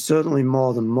 and certainly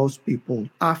more than most people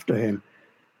after him,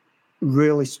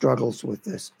 really struggles with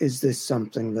this. Is this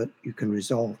something that you can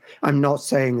resolve? I'm not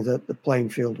saying that the playing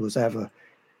field was ever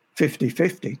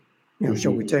 50-50.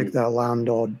 Shall we take their land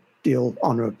or deal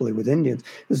honorably with Indians?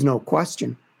 There's no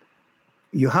question.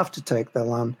 You have to take their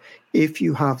land if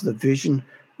you have the vision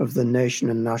of the nation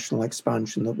and national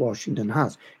expansion that Washington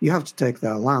has. You have to take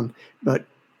their land. But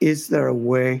is there a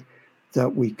way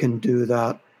that we can do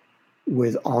that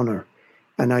with honor?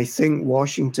 And I think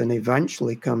Washington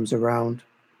eventually comes around,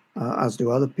 as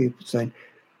do other people, saying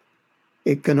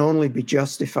it can only be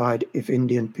justified if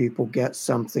Indian people get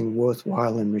something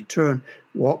worthwhile in return.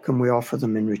 What can we offer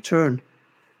them in return?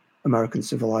 American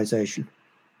civilization.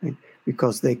 Right?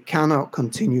 Because they cannot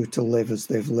continue to live as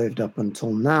they've lived up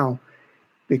until now,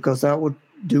 because that would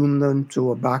doom them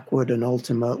to a backward and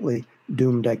ultimately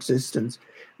doomed existence.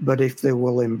 But if they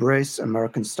will embrace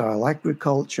American-style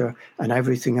agriculture and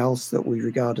everything else that we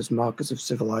regard as markers of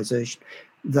civilization,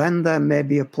 then there may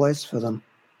be a place for them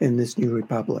in this new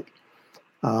republic.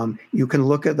 You can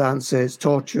look at that and say it's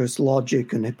tortuous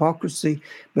logic and hypocrisy,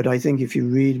 but I think if you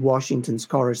read Washington's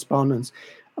correspondence,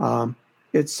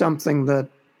 it's something that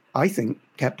I think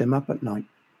kept him up at night.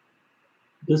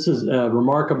 This is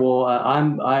remarkable.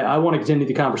 I want to continue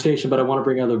the conversation, but I want to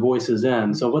bring other voices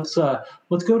in. So let's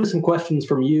go to some questions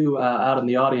from you out in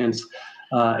the audience,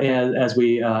 as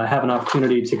we have an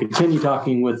opportunity to continue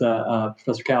talking with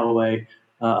Professor Callaway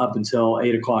up until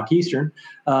 8 o'clock Eastern.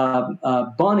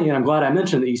 Bonnie, and I'm glad I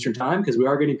mentioned the Eastern time because we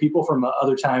are getting people from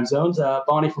other time zones.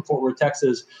 Bonnie from Fort Worth,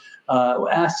 Texas,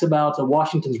 asks about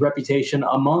Washington's reputation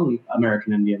among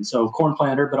American Indians, so corn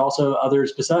planter, but also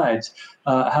others besides.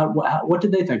 What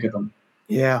did they think of him?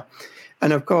 Yeah,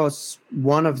 and of course,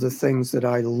 one of the things that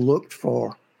I looked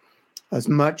for as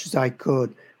much as I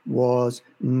could was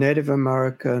Native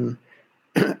American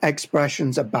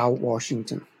expressions about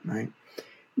Washington, right?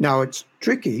 Now, it's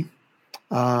tricky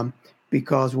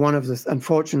because one of the,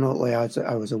 unfortunately,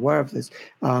 I was aware of this,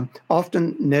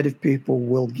 often Native people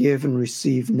will give and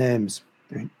receive names.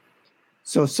 Right?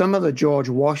 So some of the George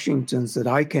Washingtons that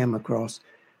I came across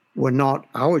were not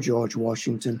our George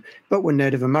Washington, but were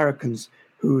Native Americans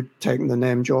who had taken the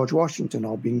name George Washington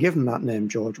or been given that name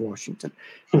George Washington.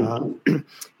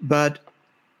 But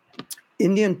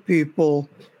Indian people,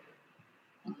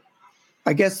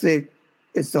 I guess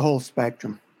it's the whole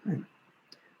spectrum. Right?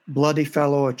 Bloody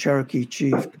Fellow, a Cherokee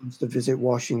chief, comes to visit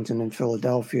Washington in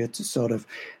Philadelphia to sort of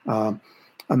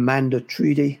amend a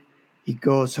treaty. He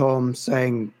goes home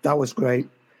saying, that was great.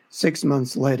 6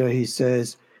 months later, he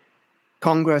says,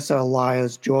 Congress are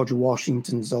liars, George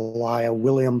Washington's a liar,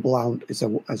 William Blount is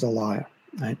a liar.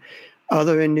 Right?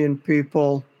 Other Indian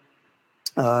people,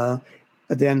 at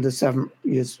the end of the 7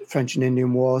 years French and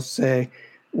Indian War, say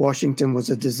Washington was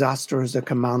a disaster as a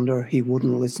commander. He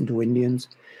wouldn't listen to Indians.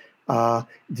 The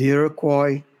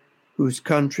Iroquois, whose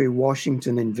country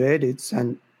Washington invaded,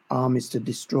 sent armies to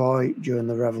destroy during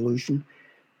the Revolution,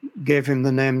 gave him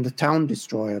the name the Town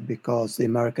Destroyer because the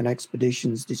American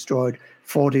expeditions destroyed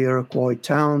 40 Iroquois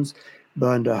towns,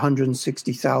 burned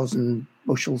 160,000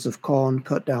 bushels of corn,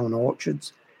 cut down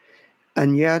orchards.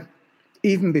 And yet,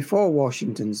 even before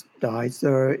Washington died,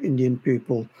 there are Indian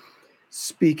people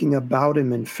speaking about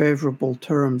him in favorable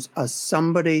terms as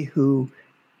somebody who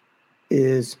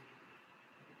is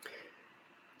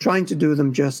trying to do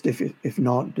them justice, if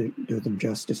not do them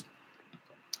justice.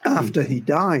 After he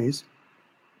dies,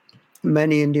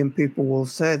 many Indian people will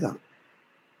say that.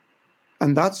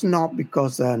 And that's not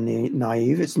because they're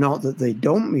naive. It's not that they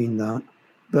don't mean that,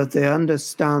 but they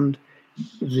understand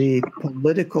the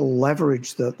political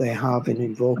leverage that they have in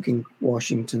invoking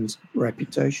Washington's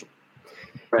reputation.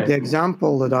 Right. The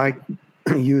example that I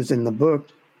use in the book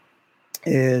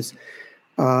is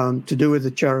to do with the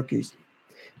Cherokees,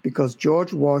 because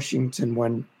George Washington,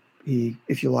 when he,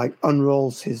 if you like,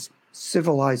 unrolls his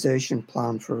civilization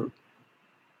plan for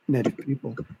Native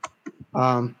people,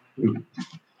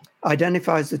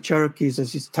 identifies the Cherokees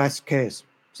as his test case,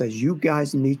 says, you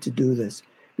guys need to do this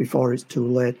before it's too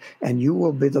late, and you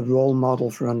will be the role model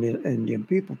for Indian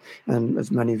people. And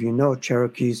as many of you know,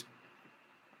 Cherokees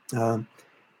kind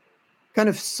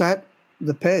of set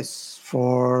the pace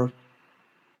for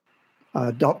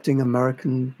adopting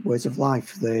American ways of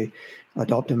life. They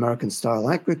adopt American-style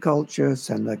agriculture,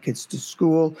 send their kids to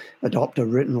school, adopt a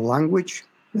written language.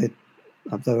 They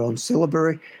have their own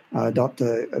syllabary, adopt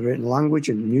a written language,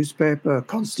 a newspaper, a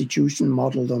constitution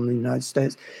modeled on the United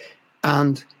States,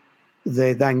 and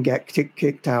they then get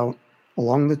kicked out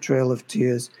along the Trail of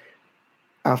Tears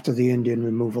after the Indian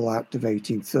Removal Act of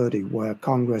 1830, where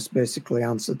Congress basically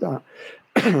answered that,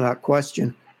 that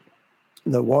question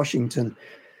that Washington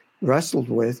wrestled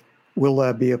with. Will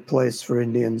there be a place for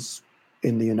Indians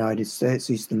in the United States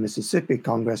east of the Mississippi?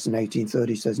 Congress in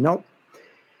 1830 says no.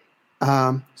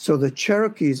 So the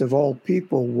Cherokees, of all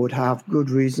people, would have good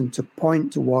reason to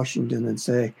point to Washington and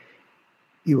say,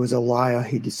 he was a liar,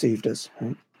 he deceived us.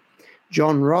 Right?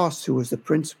 John Ross, who was the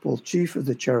principal chief of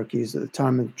the Cherokees at the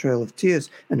time of the Trail of Tears,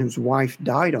 and whose wife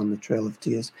died on the Trail of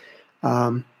Tears,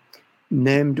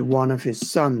 named one of his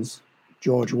sons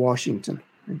George Washington.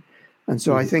 Right? And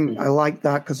so I think I like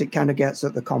that because it kind of gets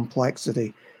at the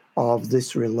complexity of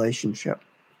this relationship.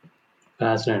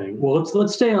 Fascinating. Well,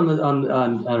 let's stay on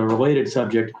a related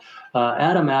subject.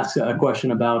 Adam asks a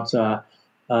question about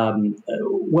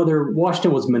whether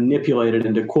Washington was manipulated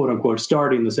into "quote unquote"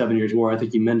 starting the 7 Years' War. I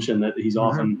think you mentioned that he's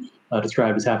often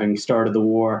described as having started the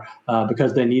war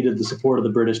because they needed the support of the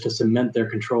British to cement their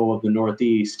control of the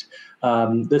Northeast.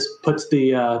 This puts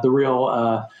the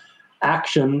real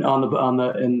action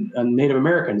on Native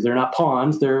Americans. They're not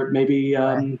pawns. They're maybe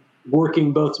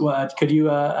working both. Could you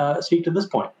speak to this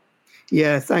point?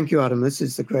 Yeah, thank you, Adam. This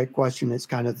is a great question. It's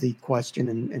kind of the question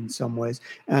in some ways,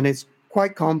 and it's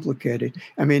quite complicated.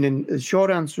 I mean, the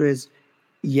short answer is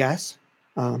yes,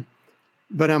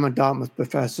 but I'm a Dartmouth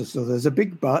professor, so there's a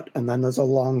big but, and then there's a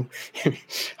long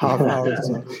half hour.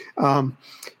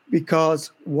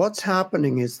 Because what's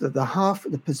happening is that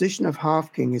the position of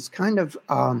Half King is kind of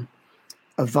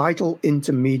a vital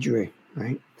intermediary,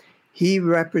 right? He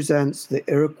represents the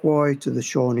Iroquois to the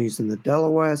Shawnees and the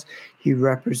Delawares. He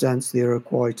represents the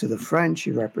Iroquois to the French.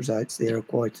 He represents the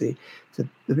Iroquois to the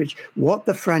British. What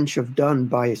the French have done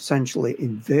by essentially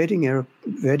invading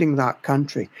that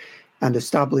country and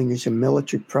establishing a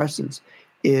military presence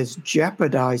is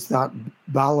jeopardize that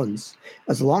balance.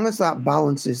 As long as that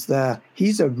balance is there,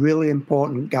 he's a really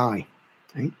important guy,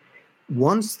 right?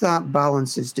 Once that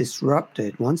balance is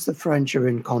disrupted, once the French are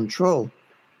in control,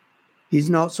 he's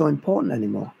not so important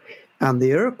anymore. And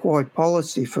the Iroquois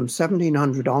policy from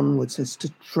 1700 onwards is to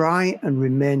try and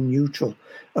remain neutral,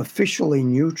 officially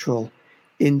neutral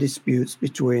in disputes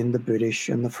between the British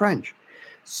and the French.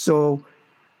 So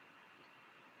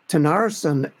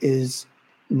Tennyson is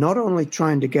not only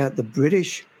trying to get the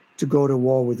British to go to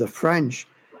war with the French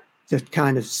to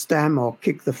kind of stem or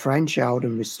kick the French out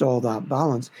and restore that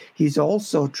balance, he's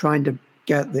also trying to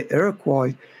get the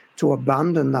Iroquois to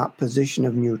abandon that position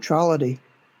of neutrality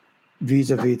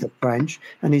vis-a-vis the French,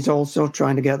 and he's also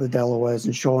trying to get the Delawares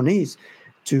and Shawnees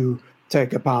to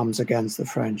take up arms against the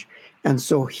French. And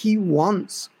so he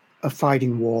wants a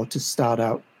fighting war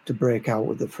to break out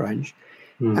with the French.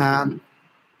 And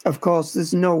of course,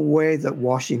 there's no way that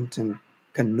Washington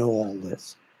can know all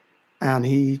this. And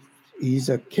he's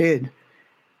a kid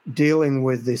dealing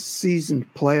with this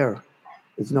seasoned player.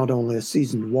 He's not only a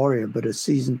seasoned warrior, but a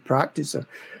seasoned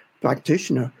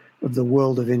practitioner of the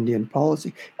world of Indian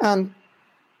policy. And,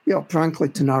 frankly,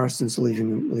 Tennyson's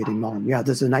leading on. Yeah,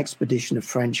 there's an expedition of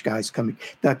French guys coming.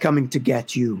 They're coming to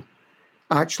get you.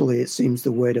 Actually, it seems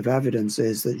the weight of evidence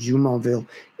is that Jumonville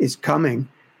is coming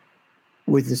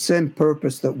with the same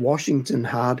purpose that Washington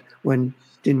had when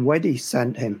Dinwiddie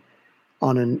sent him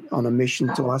on a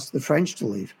mission to ask the French to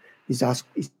leave. He's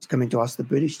coming to ask the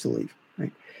British to leave,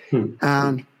 right?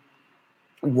 And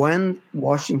when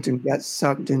Washington gets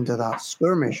sucked into that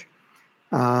skirmish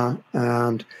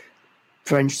and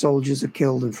French soldiers are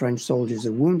killed and French soldiers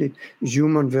are wounded,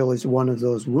 Jumonville is one of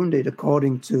those wounded.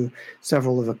 According to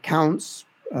several of accounts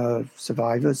of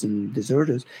survivors and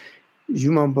deserters,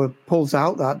 Jumonville pulls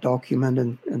out that document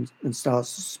and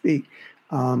starts to speak.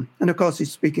 And of course,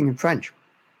 he's speaking in French.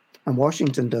 And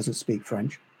Washington doesn't speak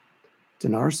French.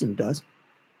 Tennyson does.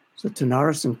 So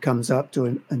Tennyson comes up to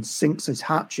him and sinks his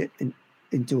hatchet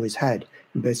into his head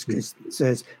and basically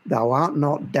says, "Thou art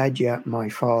not dead yet, my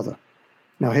father."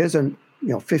 Now here's a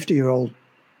 50-year-old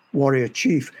warrior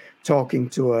chief talking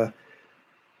to a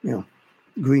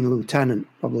green lieutenant,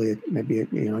 probably maybe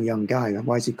a young guy.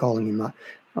 Why is he calling him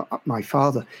my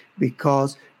father?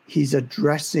 Because he's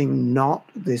addressing not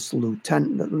this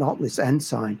lieutenant, not this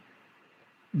ensign,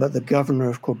 but the governor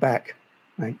of Quebec,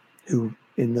 right? Who,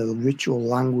 in the ritual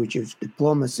language of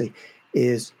diplomacy,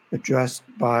 is addressed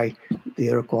by the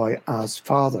Iroquois as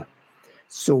father.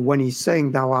 So when he's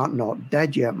saying, "Thou art not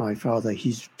dead yet, my father,"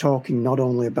 he's talking not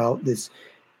only about this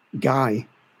guy,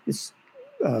 this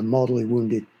mortally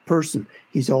wounded person,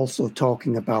 he's also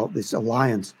talking about this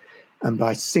alliance. And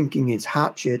by sinking his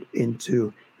hatchet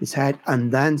into his head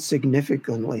and then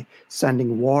significantly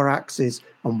sending war axes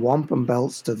and wampum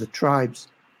belts to the tribes,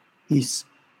 he's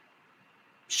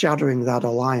shattering that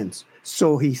alliance.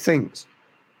 So he thinks.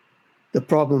 The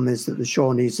problem is that the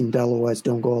Shawnees and Delawares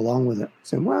don't go along with it,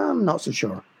 saying, well, I'm not so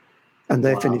sure. And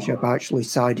they finish up actually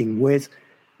siding with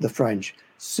the French.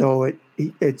 So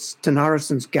it's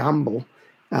Tanarison's gamble,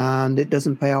 and it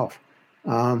doesn't pay off.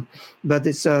 But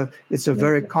it's a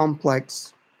very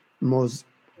complex, it's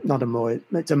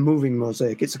a moving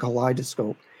mosaic. It's a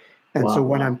kaleidoscope. And so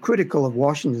when I'm critical of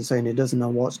Washington saying he doesn't know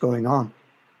what's going on,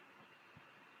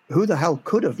 who the hell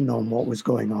could have known what was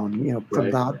going on,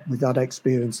 with that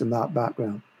experience and that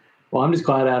background? Well, I'm just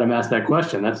glad Adam asked that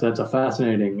question. That's a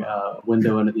fascinating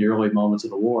window into the early moments of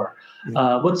the war.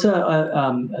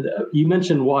 You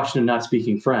mentioned Washington not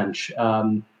speaking French,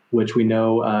 which we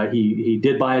know he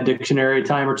did buy a dictionary a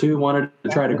time or two, wanted to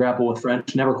try to grapple with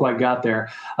French, never quite got there.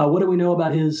 What do we know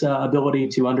about his ability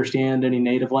to understand any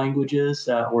native languages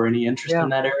or any interest in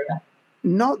that area?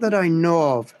 Not that I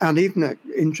know of. And even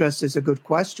interest is a good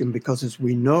question, because as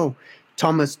we know,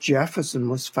 Thomas Jefferson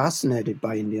was fascinated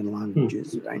by Indian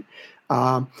languages, right?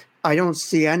 I don't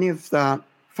see any of that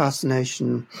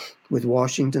fascination with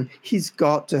Washington. He's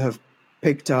got to have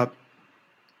picked up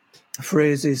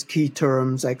phrases, key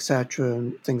terms, etc.,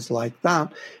 and things like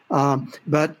that.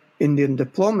 But Indian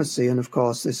diplomacy, and of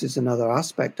course this is another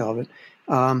aspect of it,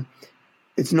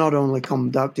 it's not only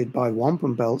conducted by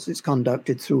wampum belts, it's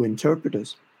conducted through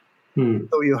interpreters.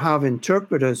 So you have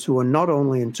interpreters who are not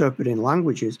only interpreting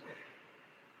languages,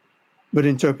 but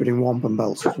interpreting wampum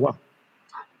belts as well.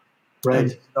 Right.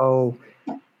 And so,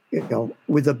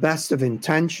 with the best of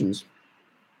intentions,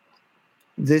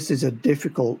 this is a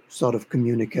difficult sort of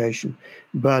communication.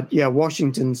 But yeah,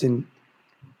 Washington's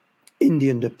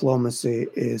Indian diplomacy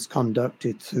is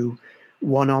conducted through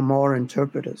one or more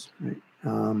interpreters, right?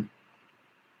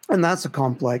 And that's a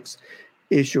complex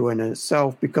issue in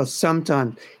itself, because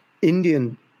sometimes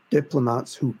Indian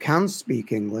diplomats who can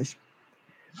speak English,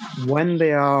 when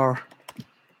they are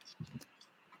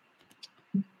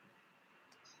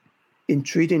in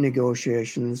treaty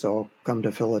negotiations or come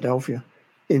to Philadelphia,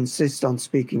 insist on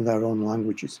speaking their own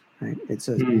languages. Right?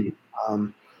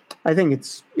 I think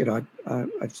it's,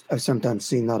 I've sometimes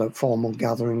seen that at formal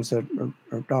gatherings at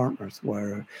Dartmouth,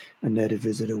 where a native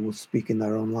visitor will speak in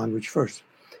their own language first.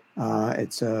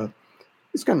 It's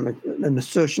kind of an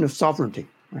assertion of sovereignty.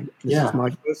 Right? This is my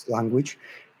first language,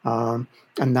 and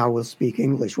now we'll speak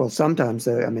English. Well, sometimes,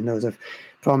 there was a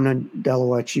prominent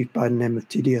Delaware chief by the name of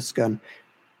Tidiascan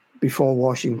before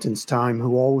Washington's time,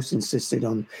 who always insisted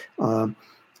on,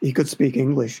 he could speak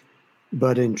English,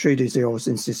 but in treaties he always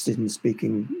insisted in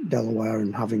speaking Delaware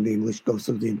and having the English go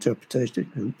through the interpretation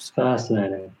hoops.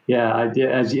 Fascinating. Yeah,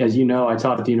 as you know, I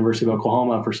taught at the University of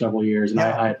Oklahoma for several years, and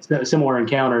I had similar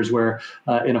encounters where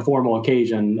in a formal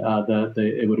occasion,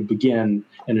 it would begin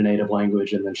in a native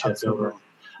language and then shift over.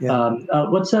 Yeah.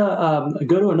 Let's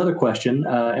go to another question,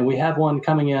 and we have one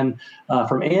coming in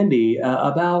from Andy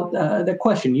about that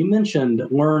question. You mentioned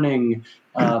learning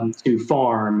to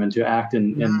farm and to act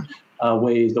in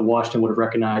ways that Washington would have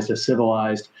recognized as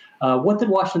civilized. What did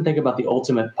Washington think about the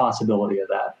ultimate possibility of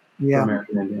that for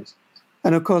American Indians?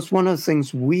 And of course, one of the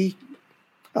things we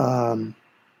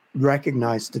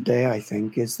recognize today, I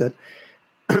think, is that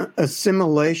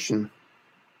assimilation,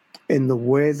 in the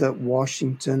way that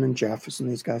Washington and Jefferson,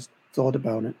 these guys, thought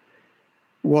about it,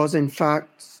 was in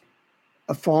fact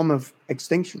a form of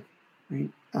extinction. Right?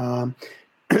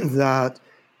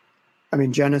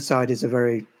 Genocide is a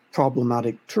very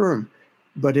problematic term,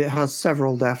 but it has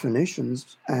several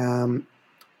definitions,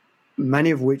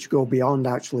 many of which go beyond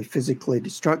actually physically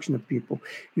destruction of people.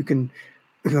 You can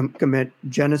commit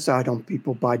genocide on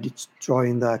people by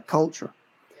destroying their culture.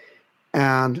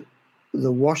 And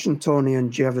the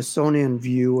Washingtonian, Jeffersonian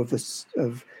view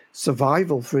of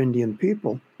survival for Indian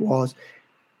people was,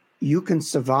 you can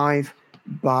survive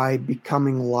by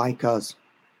becoming like us.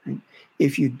 Right?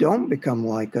 If you don't become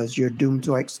like us, you're doomed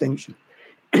to extinction.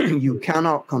 You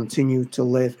cannot continue to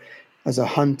live as a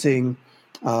hunting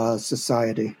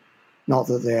society. Not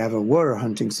that they ever were a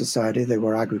hunting society, they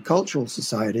were agricultural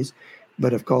societies.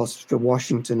 But of course, for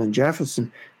Washington and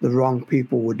Jefferson, the wrong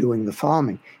people were doing the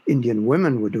farming. Indian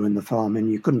women were doing the farming.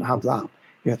 You couldn't have that.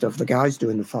 You had to have the guys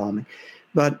doing the farming.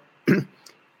 But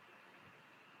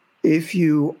if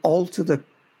you alter the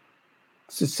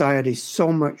society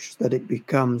so much that it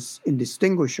becomes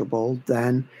indistinguishable,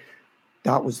 then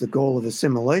that was the goal of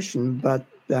assimilation. But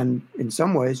then in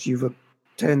some ways, you've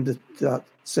attained that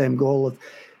same goal of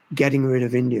getting rid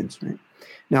of Indians. Right?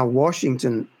 Now,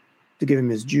 Washington, to give him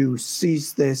his due,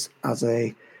 sees this as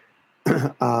a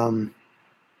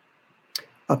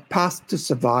path to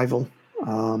survival,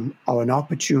 or an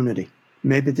opportunity,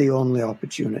 maybe the only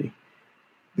opportunity.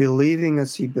 believing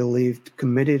as he believed,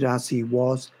 committed as he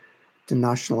was to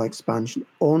national expansion.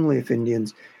 Only if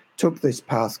Indians took this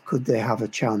path could they have a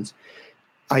chance.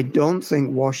 I don't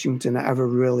think Washington ever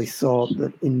really thought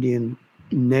that Indian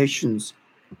nations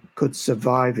could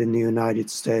survive in the United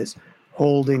States,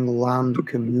 holding land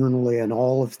communally and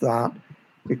all of that,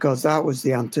 because that was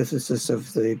the antithesis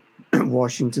of the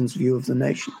Washington's view of the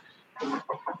nation.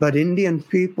 But Indian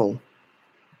people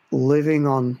living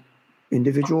on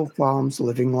individual farms,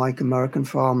 living like American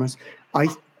farmers, I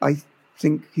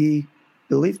think he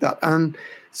believed that. And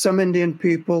some Indian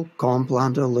people, corn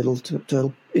planter, little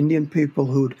turtle, Indian people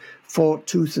who'd fought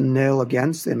tooth and nail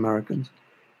against the Americans,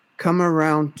 come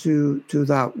around to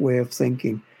that way of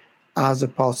thinking as a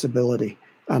possibility,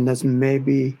 and as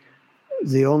maybe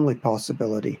the only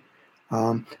possibility.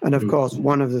 And of course,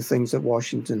 one of the things that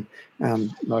Washington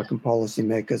and American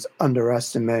policymakers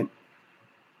underestimate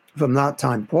from that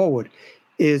time forward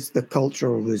is the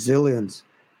cultural resilience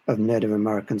of Native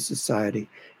American society,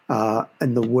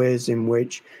 and the ways in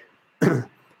which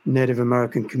Native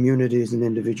American communities and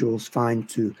individuals find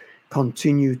to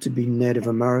continue to be Native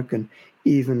American,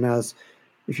 even as,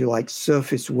 if you like,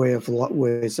 surface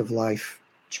ways of life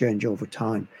change over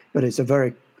time. But it's a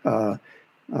very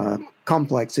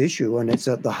complex issue, and it's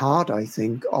at the heart, I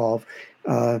think, of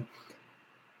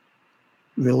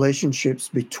relationships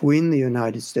between the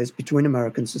United States, between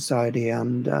American society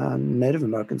and Native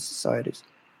American societies.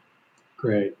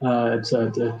 Great. It's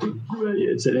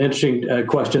an interesting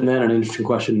question then, an interesting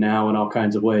question now in all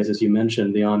kinds of ways. As you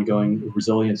mentioned, the ongoing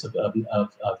resilience of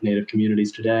Native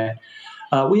communities today.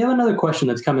 We have another question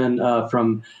that's come in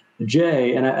from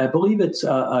Jay, and I believe it's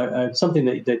something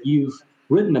that you've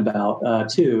written about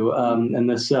too. And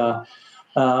this,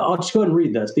 I'll just go ahead and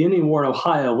read this. The Indian War in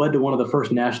Ohio led to one of the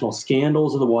first national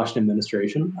scandals of the Washington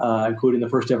administration, including the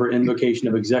first ever invocation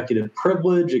of executive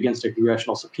privilege against a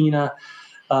congressional subpoena.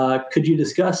 Could you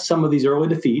discuss some of these early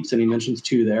defeats? And he mentions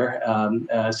two there.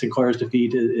 Sinclair's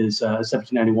defeat is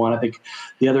 1791. I think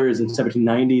the other is in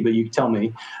 1790, but you tell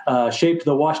me. Shaped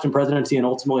the Washington presidency and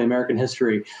ultimately American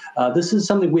history. This is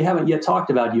something we haven't yet talked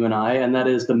about, you and I, and that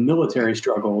is the military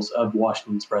struggles of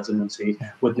Washington's presidency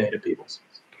with Native peoples.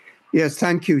 Yes,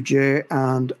 thank you, Jay.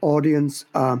 And audience,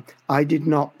 I did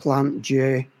not plant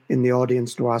Jay in the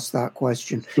audience to ask that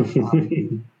question.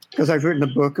 Because I've written a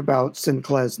book about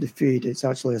Sinclair's defeat. It's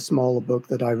actually a smaller book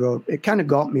that I wrote. It kind of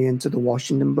got me into the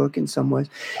Washington book in some ways.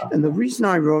 And the reason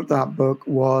I wrote that book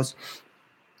was,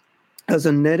 as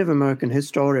a Native American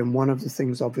historian, one of the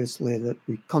things, obviously, that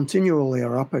we continually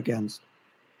are up against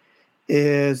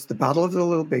is the Battle of the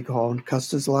Little Bighorn,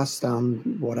 Custer's Last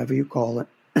Stand, whatever you call it,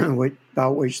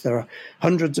 about which there are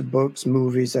hundreds of books,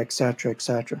 movies, etc.,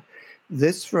 etc.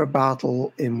 This for a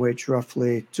battle in which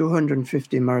roughly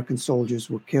 250 American soldiers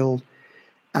were killed,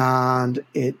 and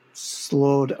it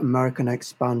slowed American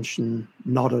expansion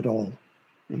not at all.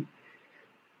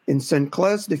 In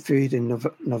Sinclair's defeat in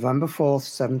November 4th,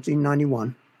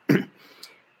 1791,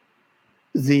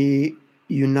 the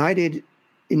United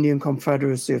Indian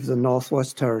Confederacy of the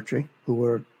Northwest Territory, who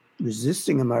were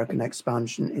resisting American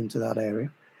expansion into that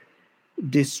area,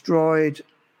 destroyed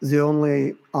the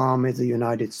only army the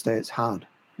United States had.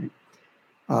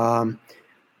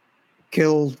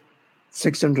 Killed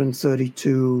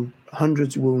 632,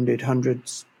 hundreds wounded,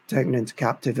 hundreds taken into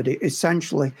captivity.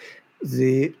 Essentially,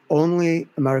 the only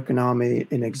American army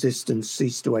in existence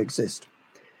ceased to exist.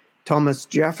 Thomas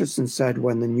Jefferson said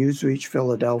when the news reached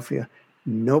Philadelphia,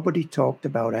 nobody talked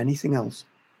about anything else.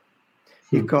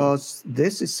 Because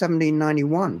this is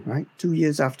 1791, right? 2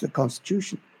 years after the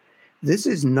Constitution. This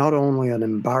is not only an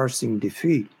embarrassing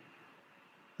defeat,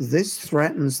 this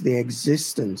threatens the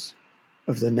existence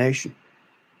of the nation,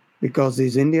 because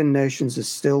these Indian nations are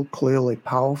still clearly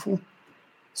powerful.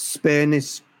 Spain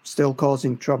is still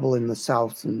causing trouble in the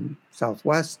south and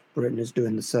southwest. Britain is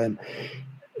doing the same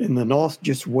in the north,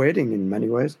 just waiting in many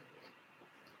ways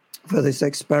for this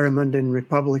experiment in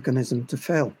republicanism to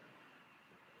fail.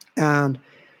 And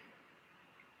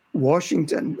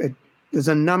Washington, there's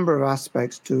a number of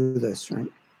aspects to this, right?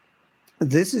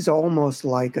 This is almost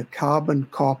like a carbon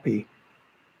copy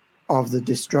of the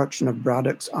destruction of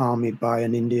Braddock's army by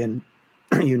an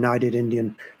United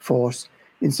Indian force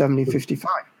in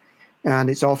 1755. And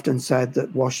it's often said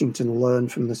that Washington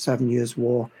learned from the 7 Years'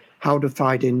 War how to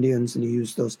fight Indians, and he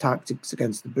used those tactics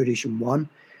against the British and won.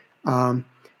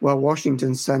 Well,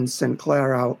 Washington sends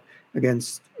Sinclair out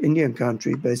against Indian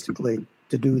country, basically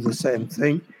to do the same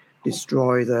thing,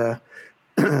 destroy the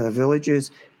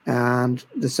villages, and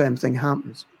the same thing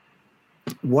happens.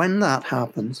 When that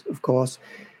happens, of course,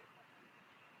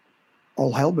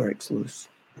 all hell breaks loose.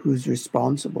 who's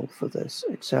responsible for this,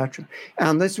 etc.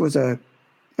 And this was a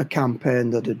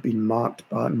campaign that had been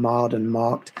marred and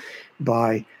marked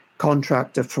by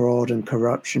contractor fraud and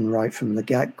corruption right from the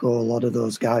get-go. A lot of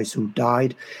those guys who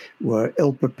died were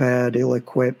ill-prepared,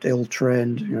 ill-equipped,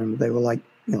 ill-trained. They were like,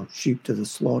 sheep to the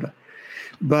slaughter.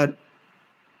 But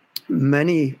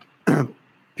many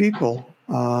people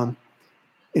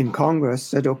in Congress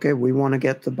said, okay, we want to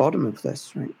get to the bottom of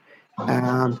this, right?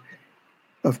 And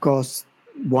of course,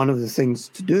 one of the things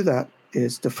to do that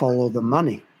is to follow the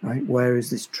money, right? Where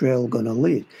is this trail going to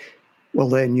lead? Well,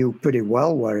 they knew pretty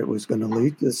well where it was going to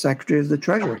lead to the Secretary of the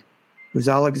Treasury, who's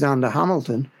Alexander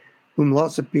Hamilton, whom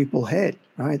lots of people hate,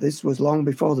 right? This was long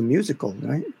before the musical,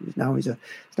 right? Now he's a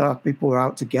star. People were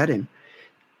out to get him.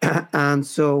 And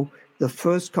so the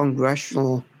first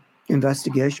Congressional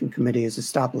Investigation Committee is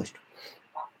established.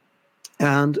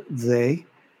 And they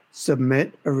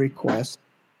submit a request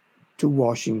to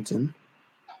Washington,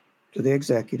 to the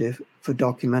executive, for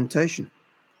documentation.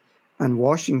 And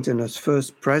Washington, as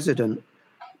first president,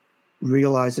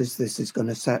 realizes this is going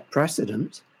to set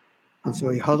precedent. And so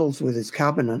he huddles with his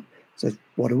cabinet, says,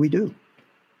 what do we do?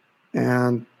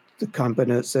 And the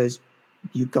cabinet says,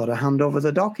 you've got to hand over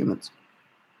the documents.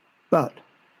 But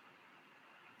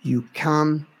you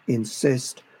can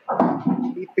insist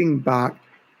on keeping back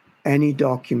any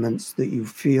documents that you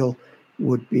feel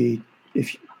would be,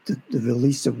 if the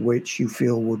release of which you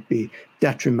feel would be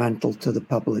detrimental to the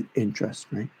public interest,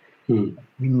 right? We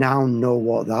now know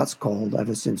what that's called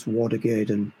ever since Watergate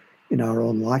and in our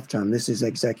own lifetime. This is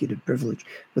executive privilege,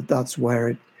 but that's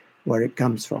where it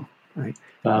comes from, right?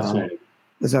 Fascinating.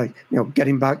 As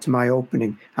getting back to my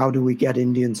opening, how do we get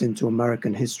Indians into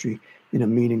American history in a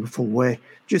meaningful way?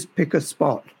 Just pick a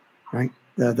spot, right?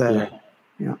 They're there.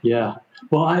 Yeah.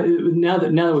 Well, now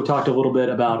that we've talked a little bit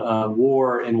about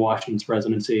war in Washington's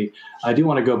presidency, I do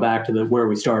want to go back to where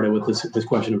we started with this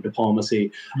question of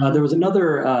diplomacy. There was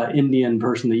another Indian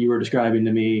person that you were describing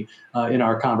to me in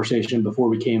our conversation before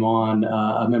we came on,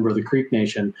 a member of the Creek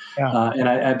Nation, and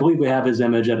I believe we have his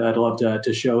image. I'd love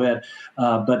to show it,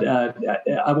 but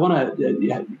I want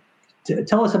to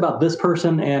tell us about this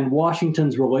person and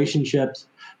Washington's relationships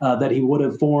that he would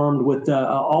have formed with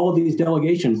all of these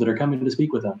delegations that are coming to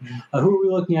speak with him. Who are we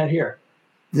looking at here?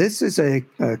 This is a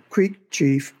Creek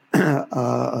chief,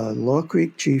 a Lower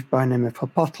Creek chief by the name of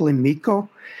Hapotli Miko.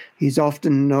 He's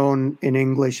often known in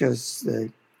English as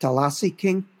the Tallahassee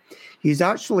King. He's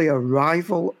actually a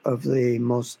rival of the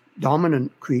most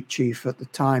dominant Creek chief at the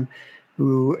time,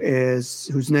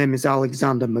 whose name is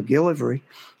Alexander MacGillivray.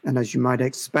 And as you might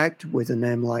expect, with a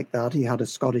name like that, he had a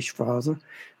Scottish father,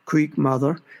 Creek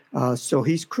mother. So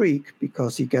he's Creek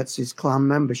because he gets his clan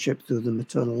membership through the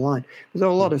maternal line. But there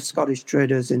are a lot of Scottish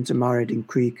traders intermarried in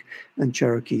Creek and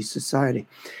Cherokee society.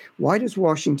 Why does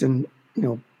Washington,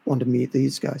 want to meet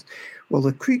these guys? Well,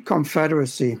 the Creek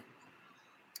Confederacy,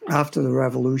 after the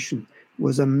Revolution,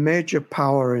 was a major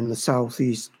power in the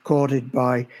Southeast, courted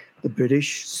by the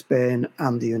British, Spain,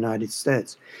 and the United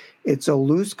States. It's a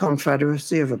loose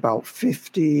confederacy of about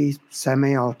 50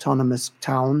 semi-autonomous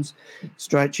towns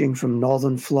stretching from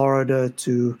northern Florida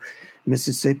to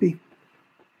Mississippi.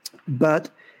 But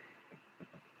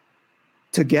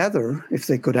together, if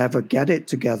they could ever get it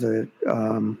together,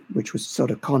 which was sort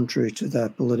of contrary to their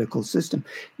political system,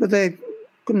 but they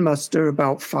could muster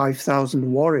about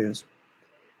 5,000 warriors.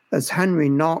 As Henry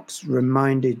Knox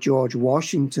reminded George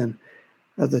Washington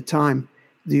at the time,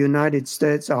 the United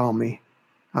States Army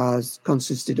has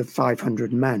consisted of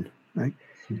 500 men, right?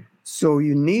 So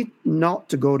you need not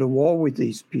to go to war with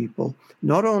these people,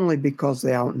 not only because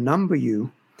they outnumber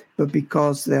you, but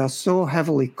because they are so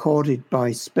heavily courted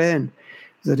by Spain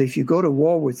that if you go to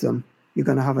war with them, you're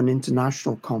going to have an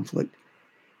international conflict.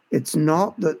 It's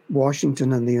not that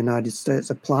Washington and the United States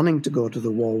are planning to go to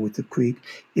the war with the Creek.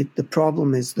 The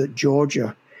problem is that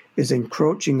Georgia is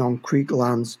encroaching on Creek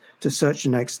lands to such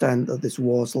an extent that this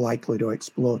war is likely to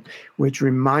explode, which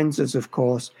reminds us, of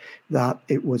course, that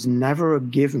it was never a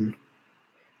given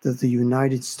that the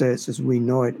United States, as we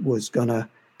know it, was going to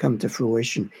come to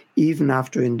fruition. Even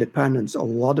after independence, a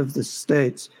lot of the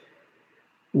states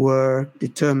were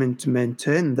determined to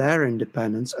maintain their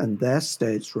independence and their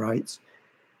states' rights.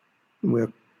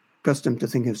 We're accustomed to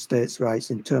think of states'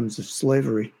 rights in terms of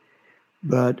slavery,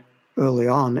 but early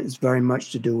on, it's very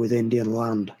much to do with Indian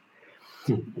land.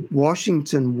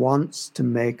 Washington wants to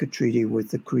make a treaty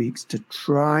with the Creeks to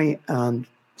try and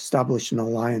establish an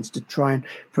alliance, to try and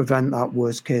prevent that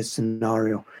worst-case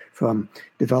scenario from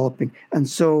developing. And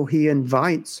so he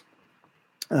invites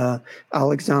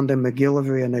Alexander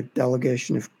MacGillivray and a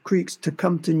delegation of Creeks to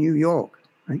come to New York.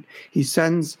 Right? He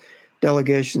sends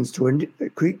delegations to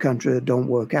Creek country that don't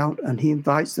work out, and he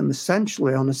invites them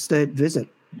essentially on a state visit.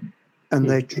 And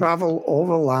they travel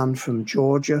overland from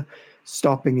Georgia,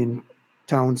 stopping in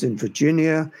towns in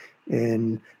Virginia,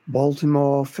 in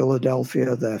Baltimore,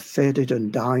 Philadelphia. They're feted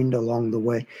and dined along the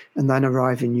way, and then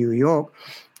arrive in New York.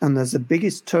 And there's the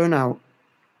biggest turnout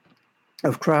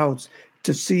of crowds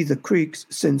to see the Creeks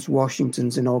since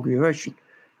Washington's inauguration.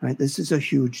 Right? This is a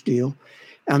huge deal.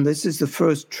 And this is the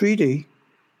first treaty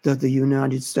that the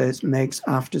United States makes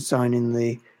after signing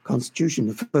the Constitution,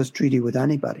 the first treaty with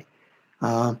anybody.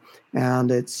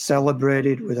 And it's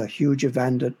celebrated with a huge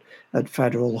event at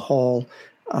Federal Hall.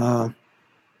 And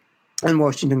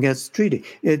Washington gets the treaty.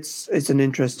 It's an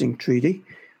interesting treaty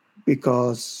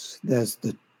because there's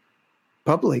the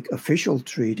public official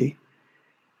treaty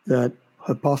that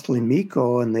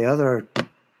Hopothly-Miko and the other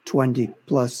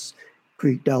 20-plus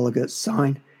Creek delegates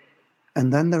sign.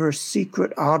 And then there are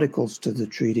secret articles to the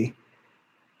treaty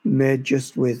made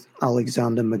just with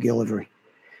Alexander McGillivray.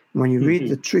 When you read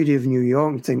the Treaty of New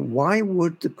York, you think, why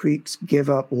would the Creeks give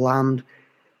up land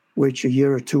which a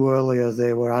year or two earlier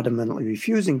they were adamantly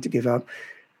refusing to give up?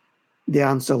 The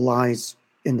answer lies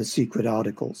in the secret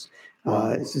articles.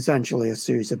 Wow. It's essentially a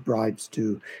series of bribes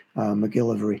to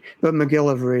McGillivray. But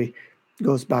McGillivray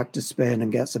goes back to Spain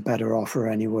and gets a better offer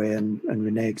anyway and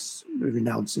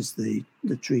renounces the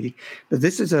treaty. But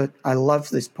this is I love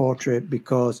this portrait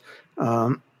because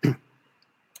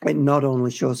it not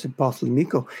only shows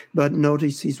Hopothly-Miko, but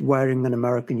notice he's wearing an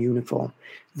American uniform.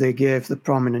 They gave the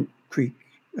prominent Creek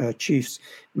chiefs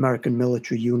American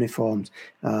military uniforms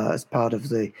as part of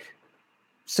the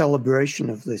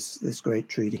celebration of this great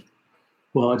treaty.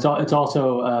 Well, it's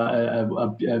also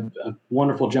a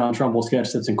wonderful John Trumbull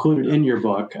sketch that's included in your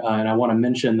book, and I want to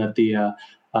mention that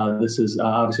this is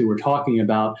obviously we're talking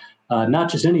about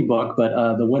not just any book,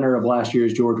 but the winner of last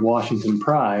year's George Washington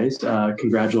Prize.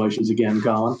 Congratulations again,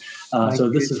 Colin. So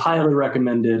this is highly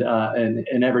recommended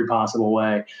in every possible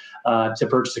way. To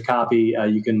purchase a copy,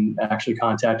 you can actually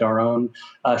contact our own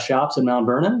shops in Mount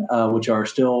Vernon, which are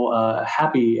still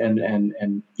happy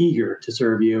and eager to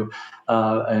serve you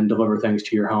and deliver things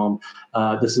to your home.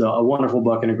 This is a wonderful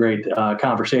book and a great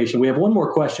conversation. We have one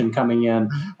more question coming in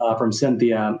from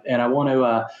Cynthia, and I want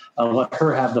to let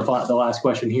her have the last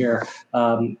question here.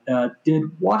 Did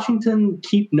Washington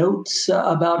keep notes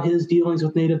about his dealings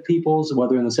with Native peoples,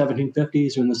 whether in the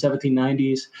 1750s or in the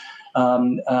 1790s?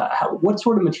 What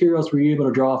sort of materials were you able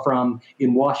to draw from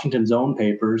in Washington's own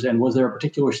papers? And was there a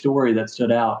particular story that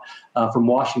stood out from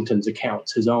Washington's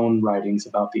accounts, his own writings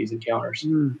about these encounters?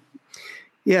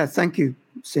 Yeah, thank you,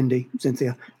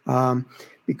 Cynthia.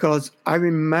 Because I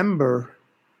remember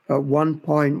at one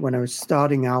point when I was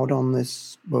starting out on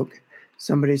this book,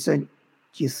 somebody said,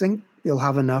 do you think you'll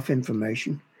have enough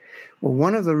information? Well,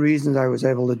 one of the reasons I was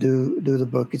able to do the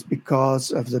book is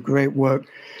because of the great work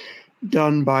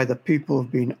done by the people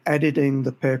who've been editing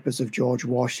the papers of George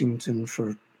Washington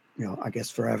for, I guess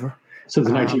forever. Since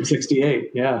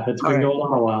 1968. Yeah, it's been going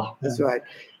on a while. That's right.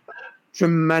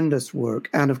 Tremendous work.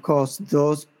 And of course,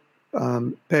 those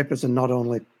papers are not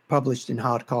only published in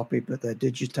hard copy, but they're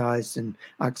digitized and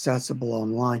accessible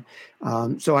online.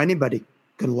 So anybody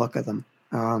can look at them.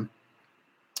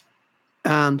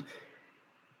 And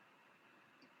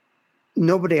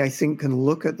nobody, I think, can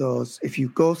look at those. If you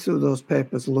go through those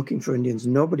papers looking for Indians,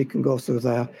 nobody can go through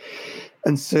there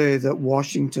and say that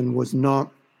Washington was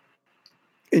not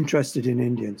interested in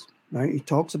Indians. Right? He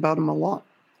talks about them a lot.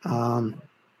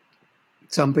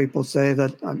 Some people say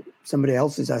that somebody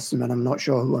else's estimate, I'm not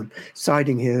sure who I'm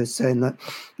citing here, is saying that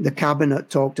the cabinet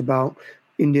talked about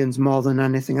Indians more than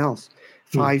anything else.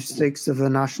 5/6 of the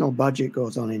national budget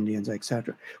goes on Indians,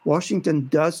 etc. Washington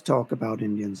does talk about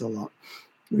Indians a lot,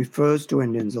 refers to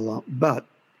Indians a lot, but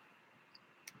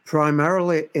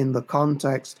primarily in the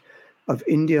context of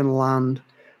Indian land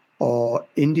or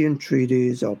Indian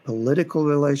treaties or political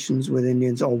relations with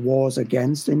Indians or wars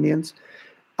against Indians.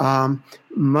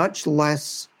 Much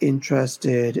less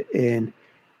interested in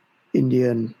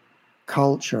Indian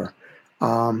culture.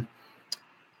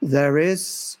 There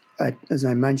is, as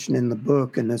I mentioned in the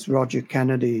book, and as Roger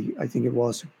Kennedy, I think it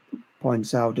was,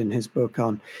 points out in his book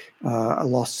on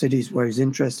Lost Cities, where he's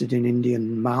interested in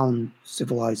Indian mound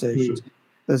civilizations.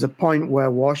 There's a point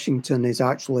where Washington is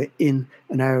actually in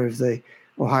an area of the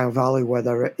Ohio Valley where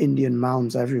there are Indian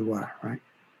mounds everywhere, right?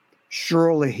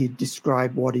 Surely he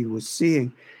described what he was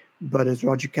seeing, but as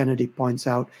Roger Kennedy points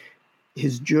out,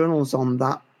 his journals on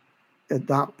that at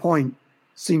that point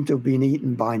seem to have been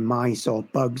eaten by mice or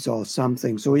bugs or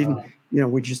something. So even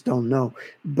we just don't know.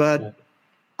 But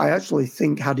I actually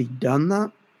think had he done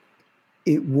that,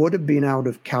 it would have been out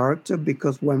of character,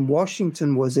 because when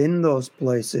Washington was in those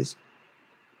places,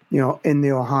 in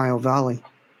the Ohio Valley,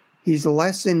 he's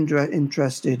less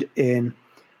interested in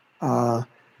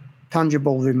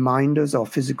tangible reminders or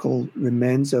physical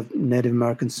remains of Native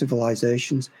American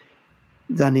civilizations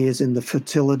than he is in the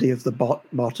fertility of the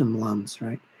bottom lands,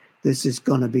 right? This is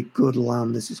going to be good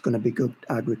land. This is going to be good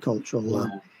agricultural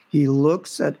land. He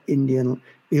looks at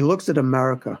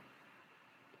America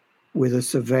with a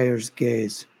surveyor's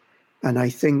gaze. And I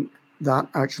think that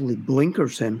actually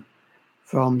blinkers him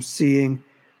from seeing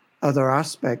other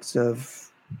aspects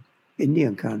of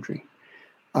Indian country.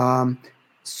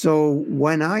 So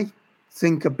when I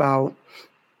think about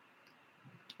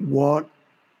what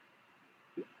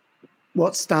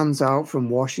stands out from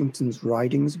Washington's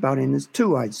writings about him, there's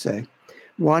two, I'd say.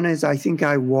 One is, I think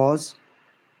I was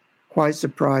quite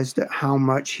surprised at how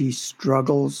much he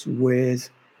struggles with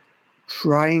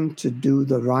trying to do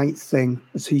the right thing,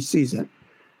 as he sees it,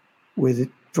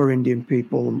 for Indian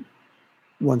people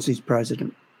once he's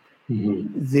president.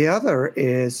 Mm-hmm. The other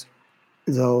is,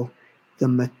 though, the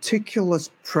meticulous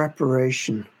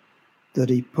preparation that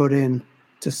he put in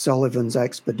to Sullivan's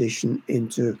expedition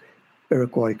into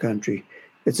Iroquois country.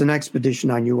 It's an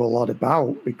expedition I knew a lot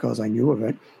about because I knew of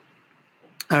it.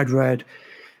 I'd read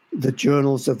the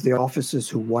journals of the officers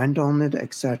who went on it,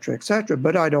 etc.,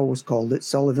 but I'd always called it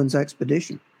Sullivan's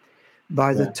expedition.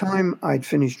 By the time I'd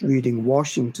finished reading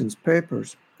Washington's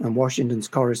papers and Washington's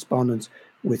correspondence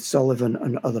with Sullivan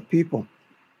and other people,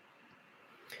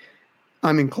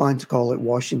 I'm inclined to call it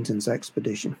Washington's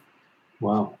expedition.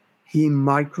 Wow. He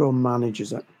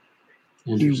micromanages it.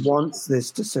 He wants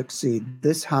this to succeed.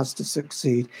 This has to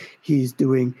succeed. He's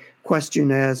doing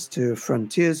questionnaires to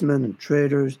frontiersmen and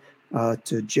traders,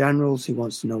 to generals. He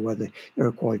wants to know where the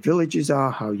Iroquois villages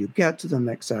are, how you get to them,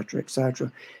 etc.,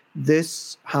 etc.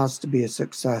 This has to be a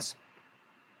success.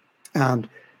 And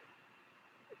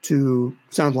to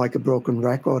sound like a broken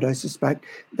record, I suspect,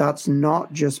 that's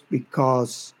not just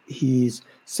because he's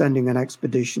sending an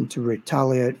expedition to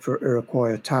retaliate for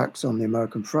Iroquois attacks on the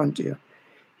American frontier.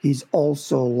 He's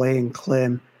also laying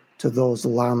claim to those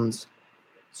lands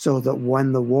so that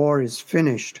when the war is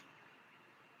finished,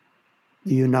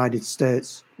 the United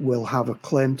States will have a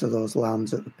claim to those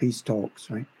lands at the peace talks,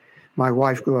 right? My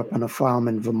wife grew up on a farm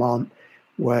in Vermont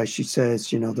where she says,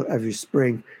 that every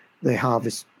spring they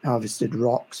harvested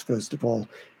rocks, first of all.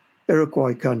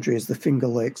 Iroquois country is the Finger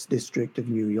Lakes district of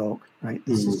New York, right?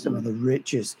 This is some of the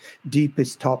richest,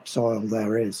 deepest topsoil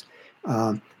there is.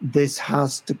 This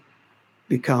has to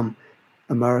become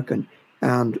American.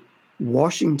 And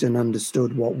Washington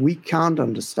understood what we can't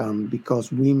understand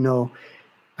because we know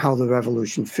how the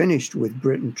revolution finished with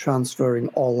Britain transferring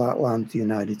all that land to the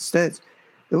United States.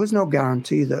 There was no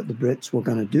guarantee that the Brits were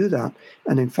going to do that.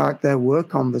 And in fact, there were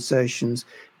conversations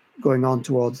going on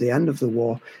towards the end of the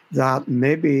war that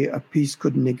maybe a peace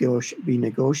could be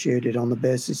negotiated on the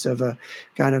basis of a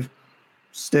kind of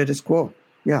status quo.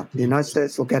 Yeah, the United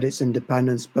States will get its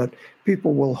independence, but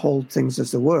people will hold things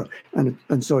as they were.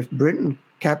 And so if Britain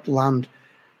kept land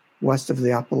west of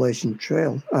the Appalachian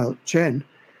chain,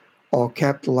 or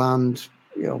kept land,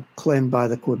 claimed by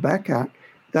the Quebec Act,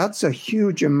 that's a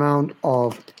huge amount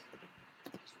of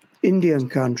Indian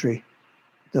country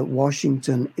that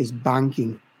Washington is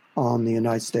banking on the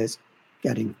United States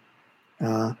getting.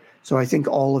 So I think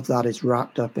all of that is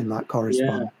wrapped up in that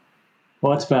correspondence. Yeah.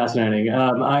 Well, that's fascinating.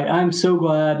 I'm so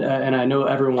glad, and I know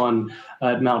everyone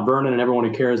at Mount Vernon and everyone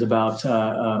who cares about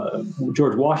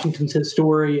George Washington's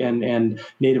story and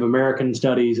Native American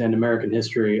studies and American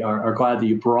history are glad that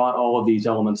you brought all of these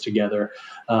elements together.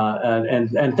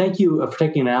 And thank you for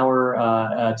taking an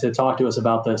hour to talk to us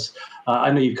about this.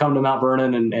 I know you've come to Mount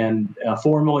Vernon and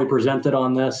formally presented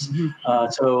on this.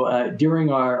 Mm-hmm. So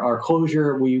during our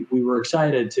closure, we were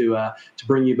excited to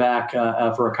bring you back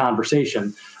for a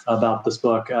conversation about this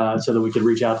book so that we could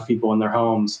reach out to people in their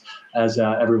homes as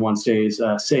everyone stays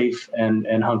safe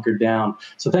and hunkered down.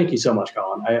 So thank you so much,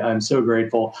 Colin. I'm so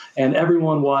grateful. And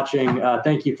everyone watching,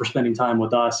 thank you for spending time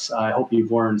with us. I hope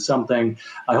you've learned something.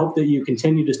 I hope that you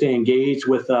continue to stay engaged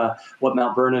with what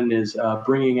Mount Vernon is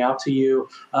bringing out to you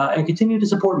and continue to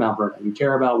support Mount Vernon. We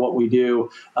care about what we do.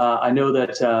 I know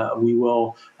that we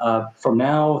will, from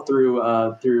now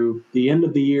through the end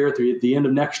of the year, through the end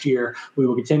of next year, we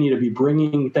will continue to be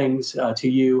bringing things to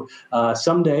you.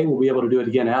 Someday we'll be able to do it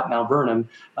again at Mount Vernon,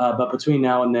 but between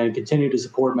now and then, continue to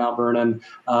support Mount Vernon.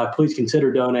 Please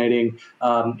consider donating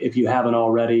if you haven't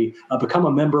already. Become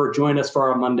a member. Join us for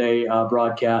our Monday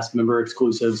broadcast, member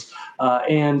exclusives.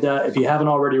 And if you haven't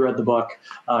already read the book,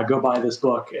 go buy this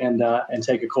book and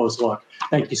take a close look.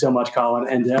 Thank you so much, Colin.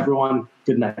 And to everyone,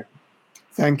 good night.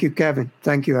 Thank you, Kevin.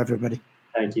 Thank you, everybody.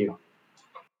 Thank you.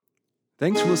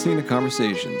 Thanks for listening to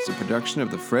Conversations, a production of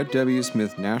the Fred W.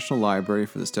 Smith National Library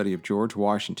for the Study of George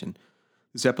Washington.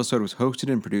 This episode was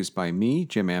hosted and produced by me,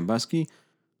 Jim Ambuske.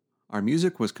 Our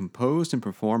music was composed and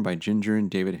performed by Ginger and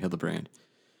David Hildebrand.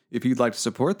 If you'd like to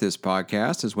support this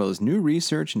podcast, as well as new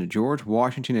research into George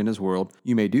Washington and his world,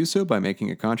 you may do so by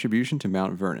making a contribution to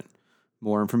Mount Vernon.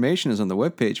 More information is on the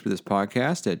webpage for this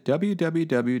podcast at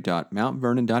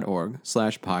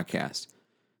www.mountvernon.org/podcast.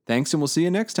 Thanks, and we'll see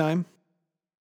you next time.